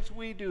same things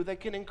we do. They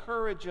can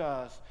encourage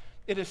us.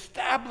 It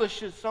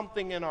establishes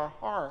something in our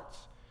hearts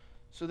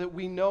so that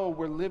we know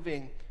we're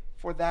living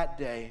for that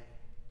day.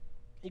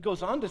 He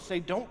goes on to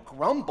say, don't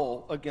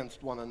grumble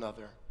against one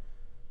another.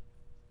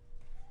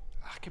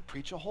 I could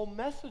preach a whole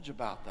message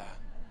about that.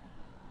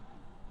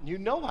 You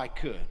know I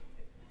could.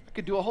 I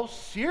could do a whole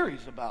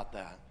series about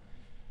that.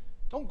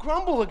 Don't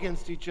grumble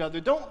against each other.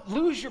 Don't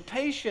lose your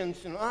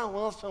patience and, oh,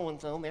 well,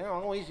 so-and-so, they're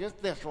always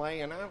just this way,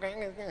 and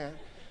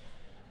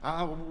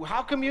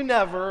how come you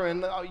never,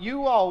 and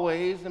you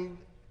always, and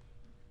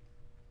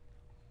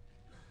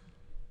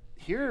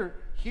here,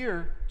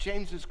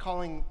 James is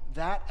calling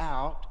that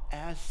out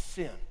as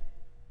sin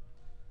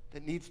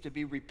that needs to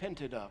be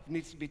repented of,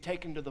 needs to be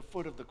taken to the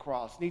foot of the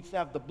cross, needs to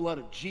have the blood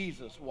of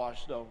Jesus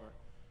washed over.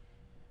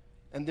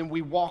 And then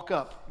we walk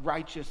up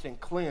righteous and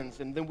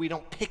cleansed, and then we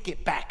don't pick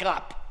it back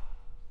up.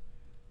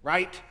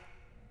 Right?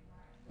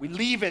 We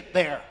leave it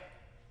there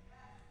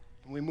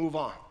and we move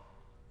on.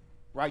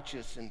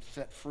 Righteous and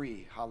set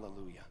free.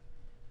 Hallelujah.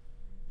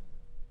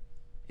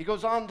 He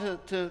goes on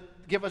to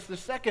give us the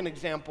second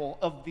example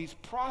of these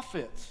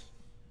prophets.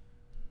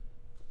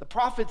 The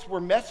prophets were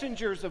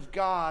messengers of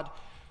God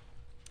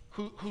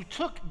who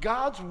took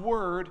God's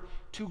word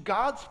to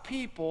God's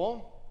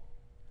people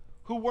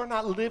who were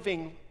not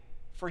living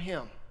for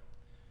him.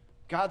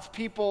 God's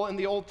people in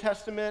the Old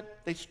Testament,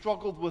 they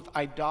struggled with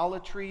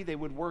idolatry. They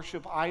would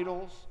worship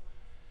idols.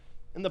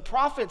 And the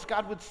prophets,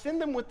 God would send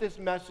them with this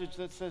message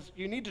that says,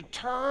 you need to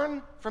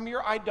turn from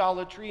your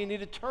idolatry, you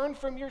need to turn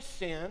from your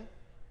sin,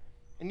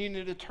 and you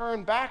need to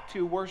turn back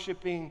to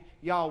worshiping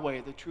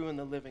Yahweh, the true and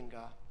the living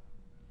God.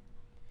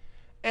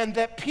 And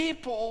that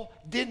people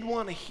didn't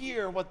want to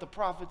hear what the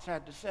prophets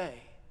had to say.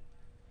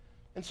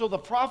 And so the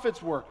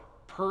prophets were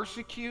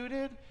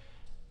persecuted,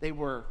 they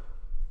were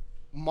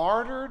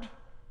martyred,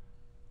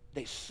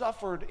 they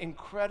suffered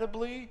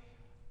incredibly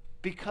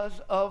because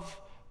of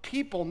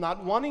people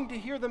not wanting to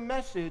hear the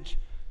message.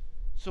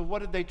 So what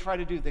did they try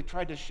to do? They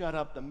tried to shut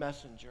up the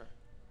messenger.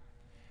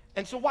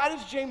 And so why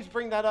does James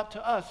bring that up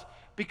to us?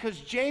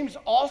 Because James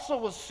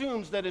also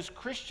assumes that as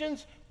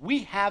Christians,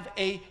 we have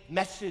a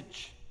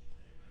message.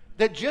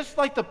 That just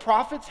like the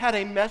prophets had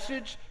a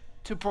message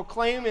to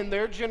proclaim in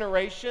their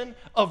generation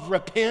of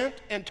repent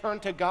and turn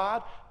to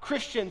God,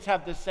 Christians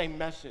have the same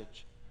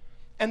message.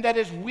 And that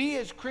as we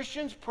as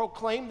Christians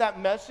proclaim that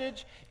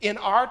message in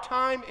our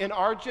time, in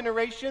our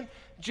generation,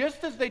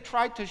 just as they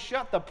tried to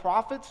shut the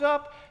prophets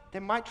up, they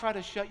might try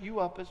to shut you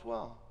up as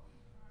well.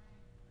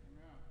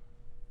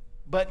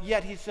 But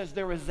yet he says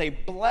there is a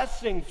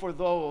blessing for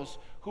those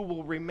who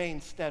will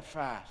remain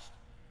steadfast.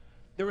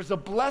 There is a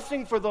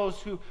blessing for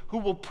those who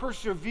will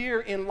persevere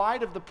in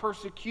light of the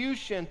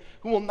persecution,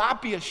 who will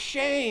not be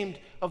ashamed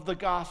of the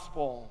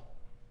gospel.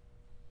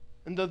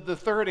 And the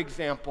third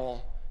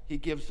example he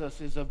gives us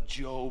is of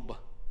Job.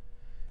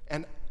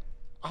 And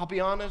I'll be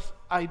honest,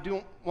 I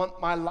do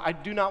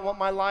not want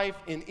my life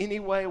in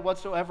any way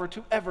whatsoever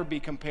to ever be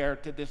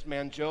compared to this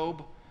man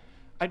Job.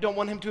 I don't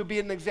want him to be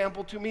an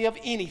example to me of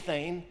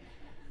anything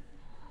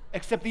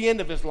except the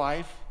end of his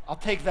life. I'll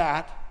take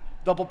that.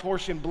 Double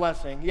portion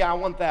blessing. Yeah, I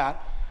want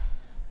that.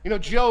 You know,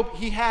 Job,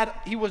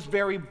 he was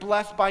very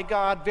blessed by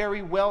God,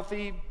 very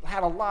wealthy,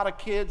 had a lot of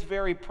kids,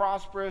 very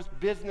prosperous,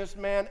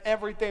 businessman.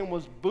 Everything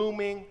was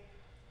booming.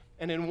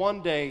 And in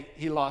one day,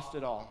 he lost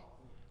it all.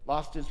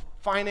 Lost his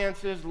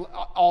finances,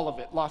 all of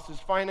it. Lost his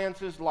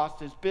finances, lost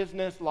his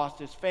business, lost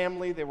his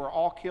family. They were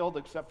all killed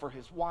except for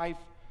his wife.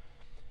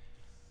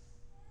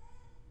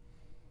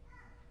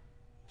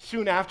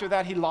 Soon after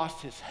that, he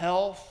lost his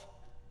health.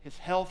 His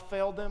health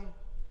failed him.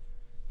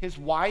 His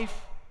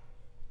wife,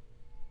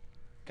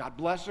 God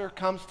bless her,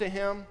 comes to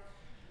him.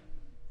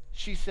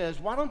 She says,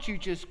 why don't you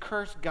just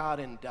curse God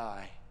and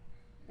die?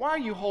 Why are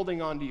you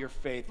holding on to your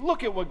faith?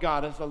 Look at what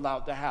God has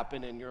allowed to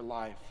happen in your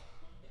life.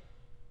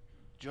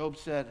 Job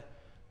said,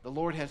 the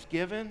Lord has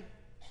given,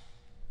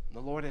 and the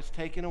Lord has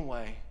taken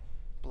away.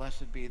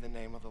 Blessed be the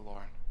name of the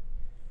Lord.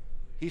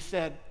 He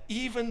said,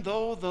 even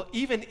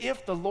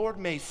if the Lord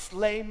may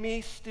slay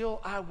me,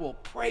 still I will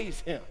praise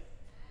him.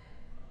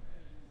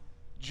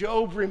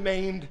 Job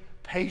remained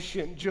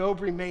patient. Job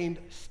remained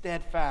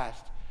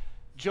steadfast.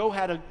 Job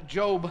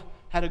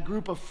had a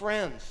group of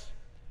friends.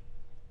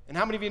 And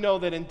how many of you know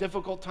that in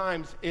difficult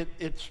times,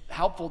 it's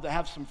helpful to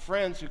have some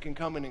friends who can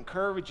come and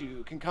encourage you,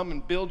 who can come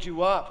and build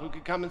you up, who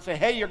can come and say,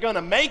 hey, you're going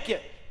to make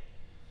it.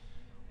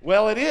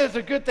 Well, it is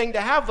a good thing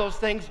to have those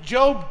things.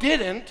 Job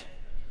didn't.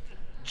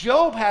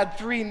 Job had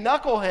 3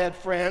 knucklehead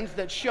friends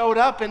that showed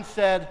up and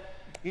said,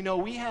 you know,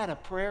 we had a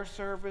prayer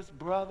service,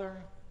 brother,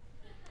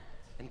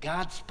 and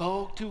God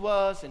spoke to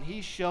us, and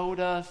he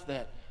showed us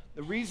that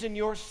the reason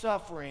you're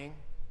suffering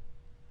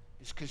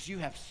is because you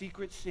have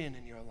secret sin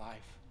in your life.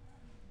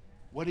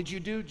 What did you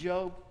do,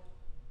 Job?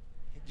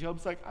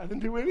 Job's like, I didn't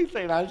do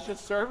anything. I was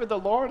just serving the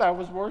Lord. I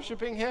was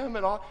worshiping him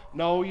and all.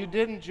 No, you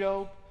didn't,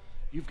 Job.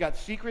 You've got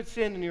secret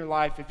sin in your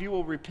life. If you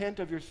will repent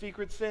of your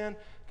secret sin,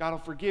 God will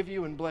forgive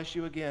you and bless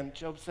you again.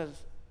 Job says,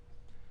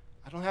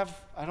 I don't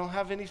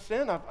have any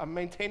sin. I'm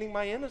maintaining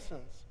my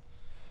innocence.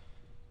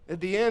 At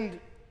the end,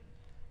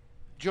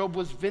 Job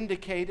was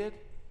vindicated.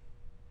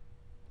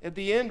 At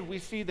the end, we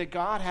see that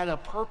God had a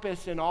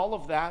purpose in all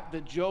of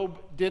that Job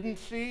didn't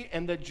see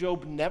and that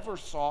Job never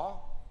saw.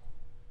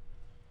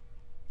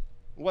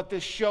 What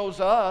this shows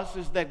us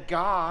is that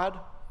God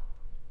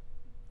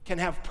can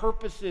have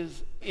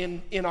purposes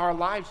in our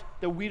lives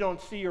that we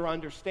don't see or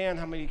understand.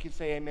 How many can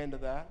say amen to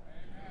that?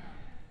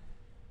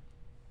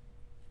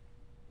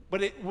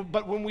 Amen.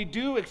 But when we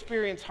do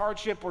experience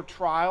hardship or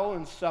trial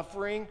and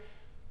suffering,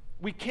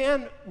 we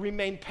can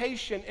remain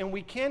patient and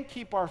we can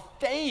keep our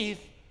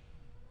faith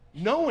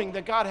knowing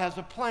that God has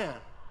a plan,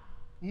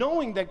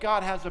 knowing that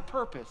God has a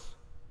purpose.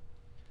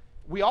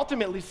 We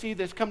ultimately see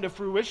this come to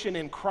fruition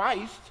in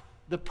Christ,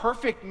 the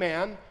perfect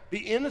man, the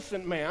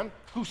innocent man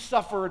who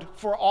suffered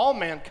for all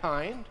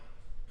mankind.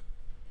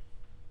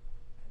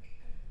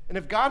 And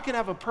if God can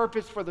have a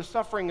purpose for the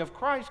suffering of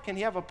Christ, can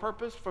he have a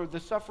purpose for the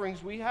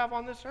sufferings we have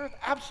on this earth?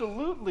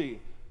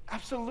 Absolutely.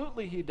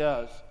 Absolutely he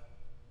does.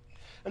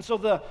 And so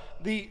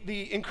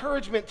the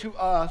encouragement to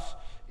us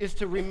is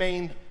to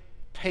remain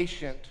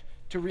patient,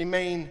 to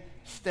remain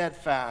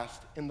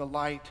steadfast in the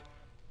light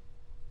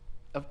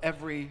of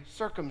every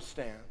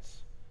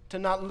circumstance, to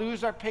not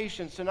lose our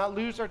patience, to not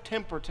lose our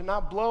temper, to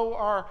not blow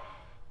our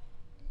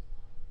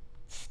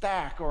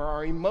stack or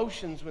our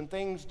emotions when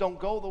things don't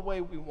go the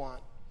way we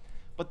want,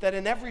 but that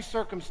in every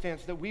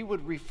circumstance that we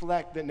would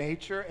reflect the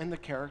nature and the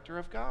character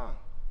of God,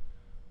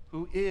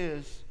 who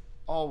is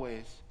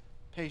always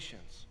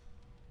patience.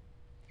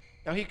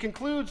 Now he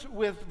concludes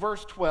with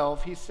verse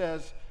 12. He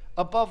says,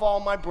 above all,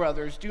 my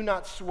brothers, do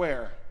not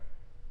swear,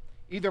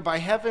 either by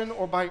heaven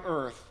or by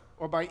earth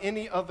or by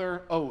any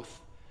other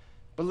oath,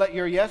 but let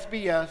your yes be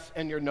yes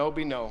and your no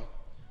be no,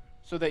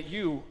 so that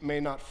you may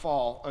not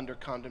fall under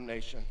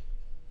condemnation.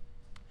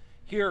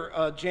 Here,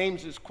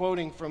 James is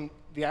quoting from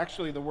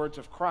the words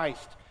of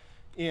Christ.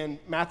 In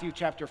Matthew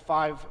chapter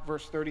 5,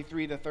 verse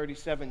 33 to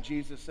 37,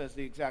 Jesus says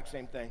the exact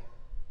same thing.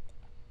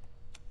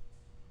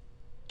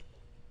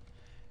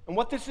 And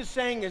what this is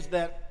saying is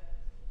that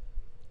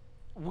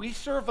we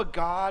serve a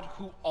God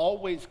who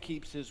always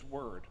keeps his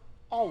word.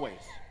 Always.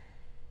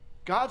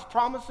 God's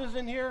promises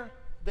in here,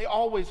 they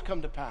always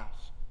come to pass.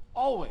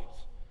 Always.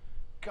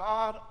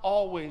 God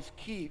always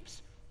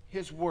keeps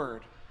his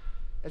word.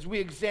 As we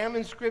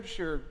examine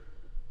Scripture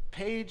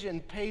page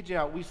in, page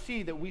out, we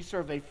see that we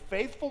serve a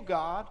faithful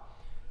God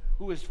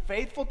who is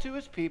faithful to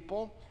his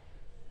people,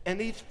 and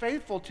he's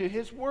faithful to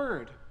his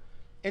word.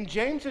 And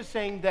James is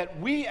saying that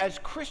we as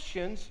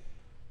Christians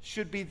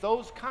should be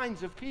those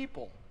kinds of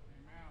people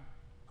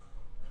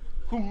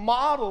who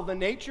model the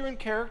nature and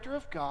character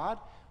of God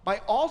by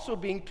also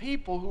being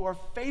people who are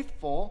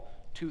faithful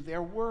to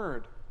their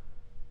word.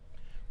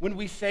 When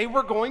we say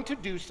we're going to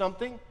do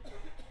something,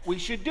 we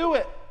should do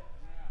it.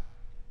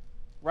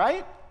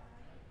 Right?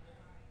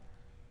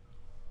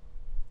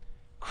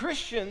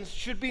 Christians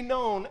should be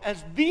known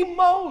as the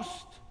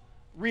most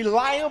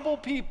reliable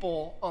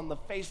people on the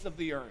face of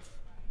the earth.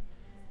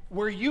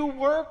 Where you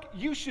work,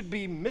 you should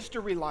be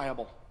Mr.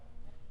 Reliable,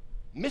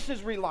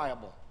 Mrs.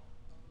 Reliable.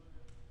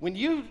 When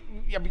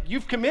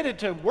you've committed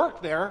to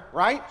work there,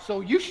 right?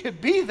 So you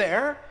should be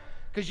there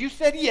because you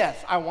said,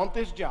 yes, I want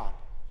this job.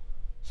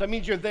 So that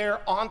means you're there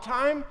on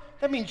time.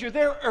 That means you're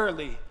there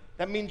early.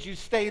 That means you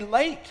stay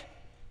late.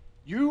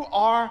 You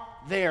are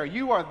there.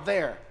 You are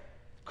there.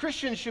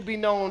 Christians should be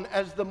known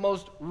as the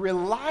most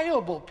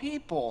reliable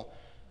people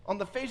on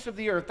the face of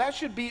the earth. That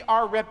should be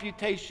our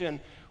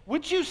reputation.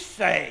 Would you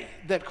say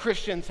that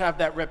Christians have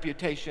that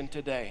reputation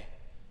today?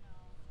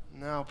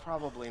 No,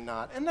 probably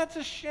not. And that's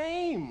a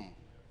shame.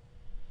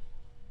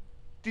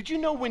 Did you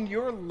know when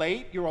you're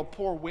late, you're a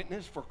poor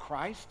witness for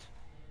Christ?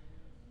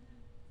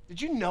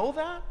 Did you know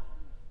that?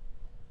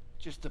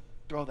 Just to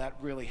throw that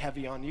really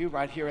heavy on you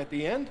right here at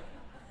the end.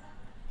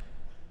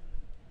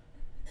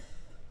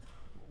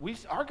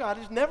 Our God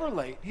is never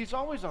late. He's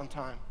always on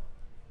time.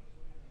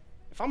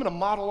 If I'm going to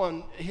model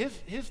on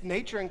his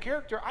nature and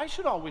character, I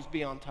should always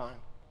be on time.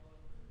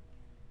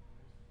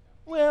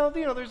 Well,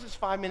 there's this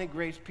 5-minute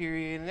grace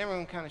period, and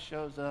everyone kind of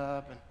shows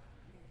up, and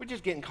we're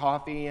just getting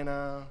coffee, and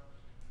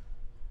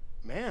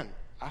man,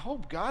 I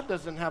hope God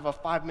doesn't have a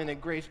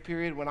 5-minute grace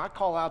period when I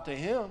call out to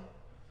him,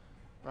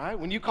 right?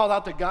 When you call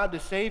out to God to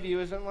save you,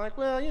 isn't like,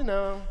 well,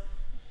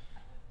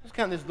 there's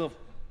kind of this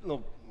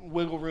little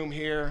wiggle room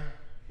here.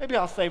 Maybe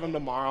I'll save him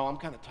tomorrow. I'm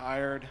kind of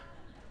tired.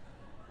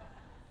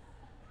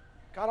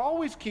 God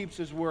always keeps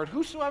his word.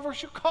 Whosoever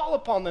shall call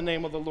upon the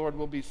name of the Lord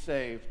will be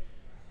saved.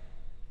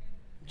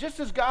 Just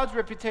as God's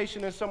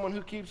reputation is someone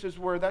who keeps his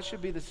word, that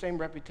should be the same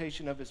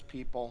reputation of his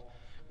people.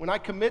 When I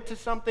commit to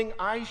something,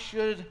 I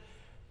should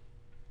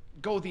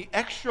go the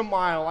extra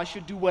mile. I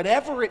should do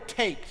whatever it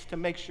takes to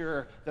make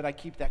sure that I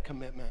keep that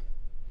commitment.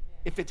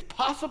 If it's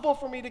possible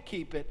for me to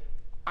keep it,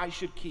 I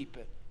should keep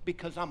it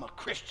because I'm a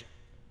Christian.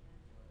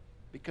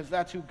 Because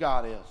that's who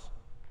God is.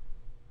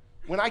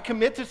 When I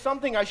commit to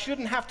something, I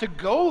shouldn't have to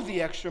go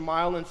the extra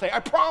mile and say,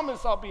 I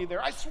promise I'll be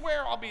there. I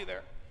swear I'll be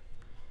there.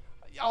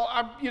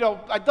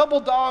 I double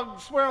dog,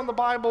 swear on the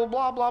Bible,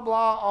 blah, blah,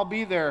 blah, I'll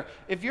be there.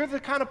 If you're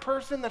the kind of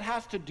person that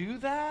has to do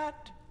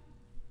that,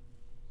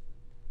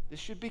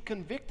 this should be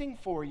convicting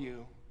for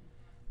you.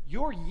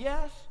 Your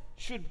yes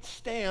should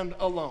stand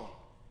alone.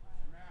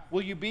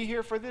 Will you be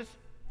here for this?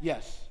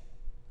 Yes.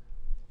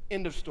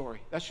 End of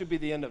story. That should be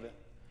the end of it.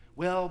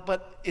 Well,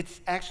 but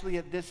it's actually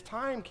at this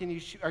time.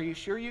 Are you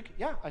sure you can?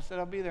 Yeah, I said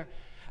I'll be there.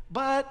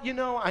 But,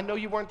 I know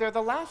you weren't there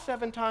the last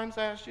 7 times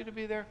I asked you to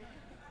be there.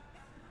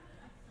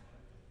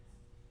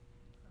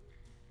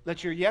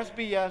 Let your yes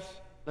be yes,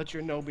 let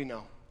your no be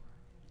no.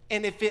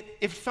 And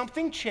if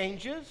something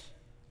changes,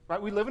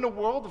 right? We live in a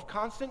world of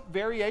constant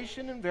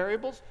variation and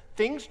variables.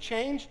 Things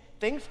change,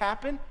 things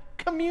happen.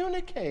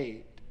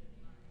 Communicate,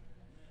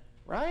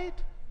 right?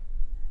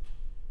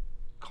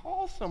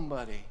 Call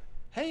somebody.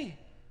 Hey,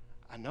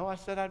 I know I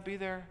said I'd be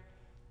there,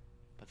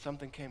 but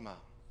something came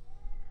up.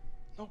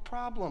 No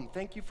problem.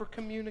 Thank you for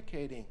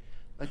communicating.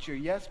 Let your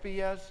yes be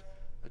yes,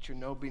 let your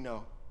no be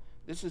no.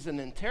 This is an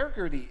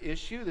integrity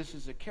issue. This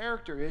is a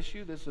character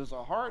issue. This is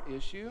a heart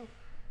issue.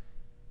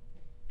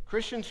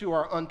 Christians who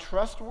are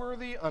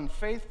untrustworthy,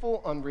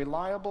 unfaithful,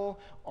 unreliable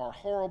are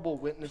horrible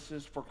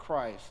witnesses for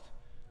Christ,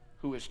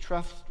 who is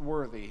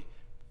trustworthy,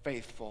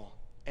 faithful,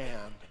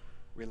 and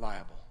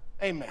reliable.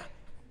 Amen.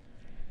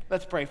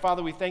 Let's pray.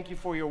 Father, we thank you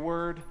for your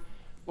word,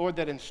 Lord,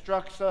 that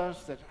instructs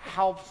us, that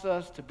helps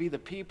us to be the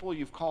people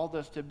you've called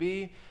us to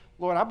be.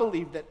 Lord, I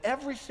believe that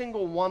every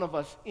single one of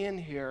us in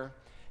here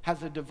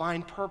has a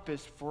divine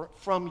purpose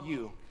from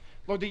you.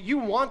 Lord, that you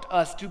want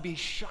us to be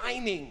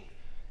shining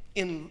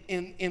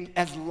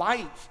as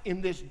lights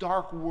in this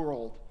dark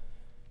world.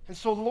 And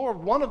so, Lord,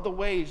 one of the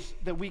ways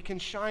that we can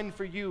shine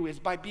for you is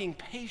by being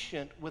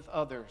patient with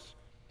others.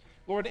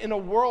 Lord, in a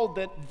world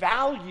that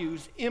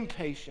values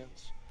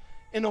impatience,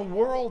 in a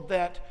world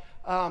that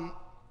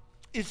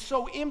is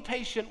so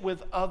impatient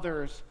with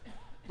others,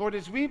 Lord,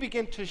 as we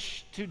begin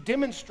to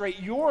demonstrate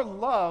your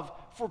love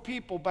for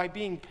people by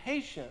being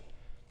patient,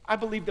 I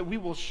believe that we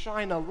will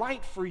shine a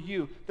light for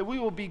you, that we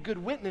will be good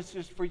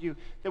witnesses for you,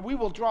 that we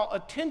will draw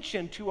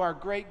attention to our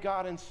great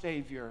God and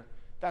Savior.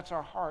 That's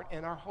our heart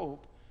and our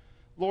hope.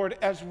 Lord,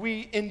 as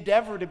we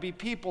endeavor to be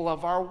people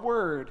of our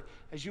word,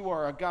 as you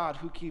are a God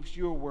who keeps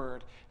your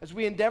word, as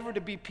we endeavor to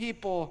be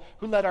people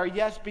who let our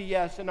yes be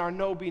yes and our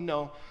no be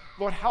no,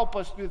 Lord, help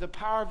us through the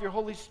power of your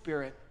Holy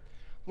Spirit.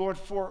 Lord,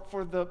 for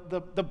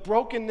the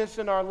brokenness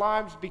in our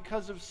lives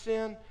because of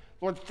sin,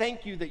 Lord,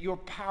 thank you that your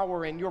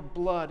power and your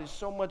blood is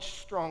so much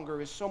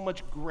stronger, is so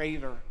much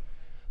greater.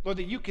 Lord,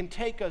 that you can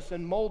take us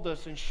and mold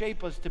us and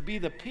shape us to be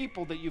the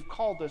people that you've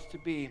called us to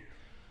be.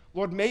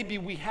 Lord, maybe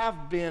we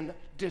have been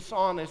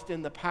dishonest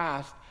in the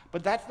past,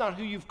 but that's not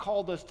who you've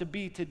called us to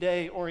be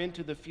today or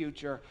into the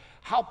future.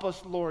 Help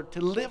us, Lord, to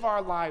live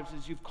our lives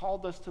as you've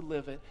called us to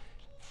live it.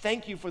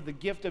 Thank you for the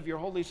gift of your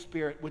Holy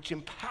Spirit, which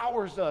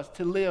empowers us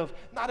to live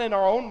not in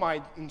our own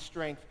might and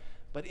strength,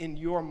 but in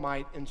your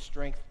might and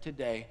strength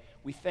today.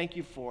 We thank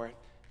you for it.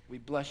 We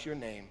bless your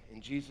name.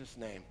 In Jesus'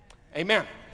 name, amen.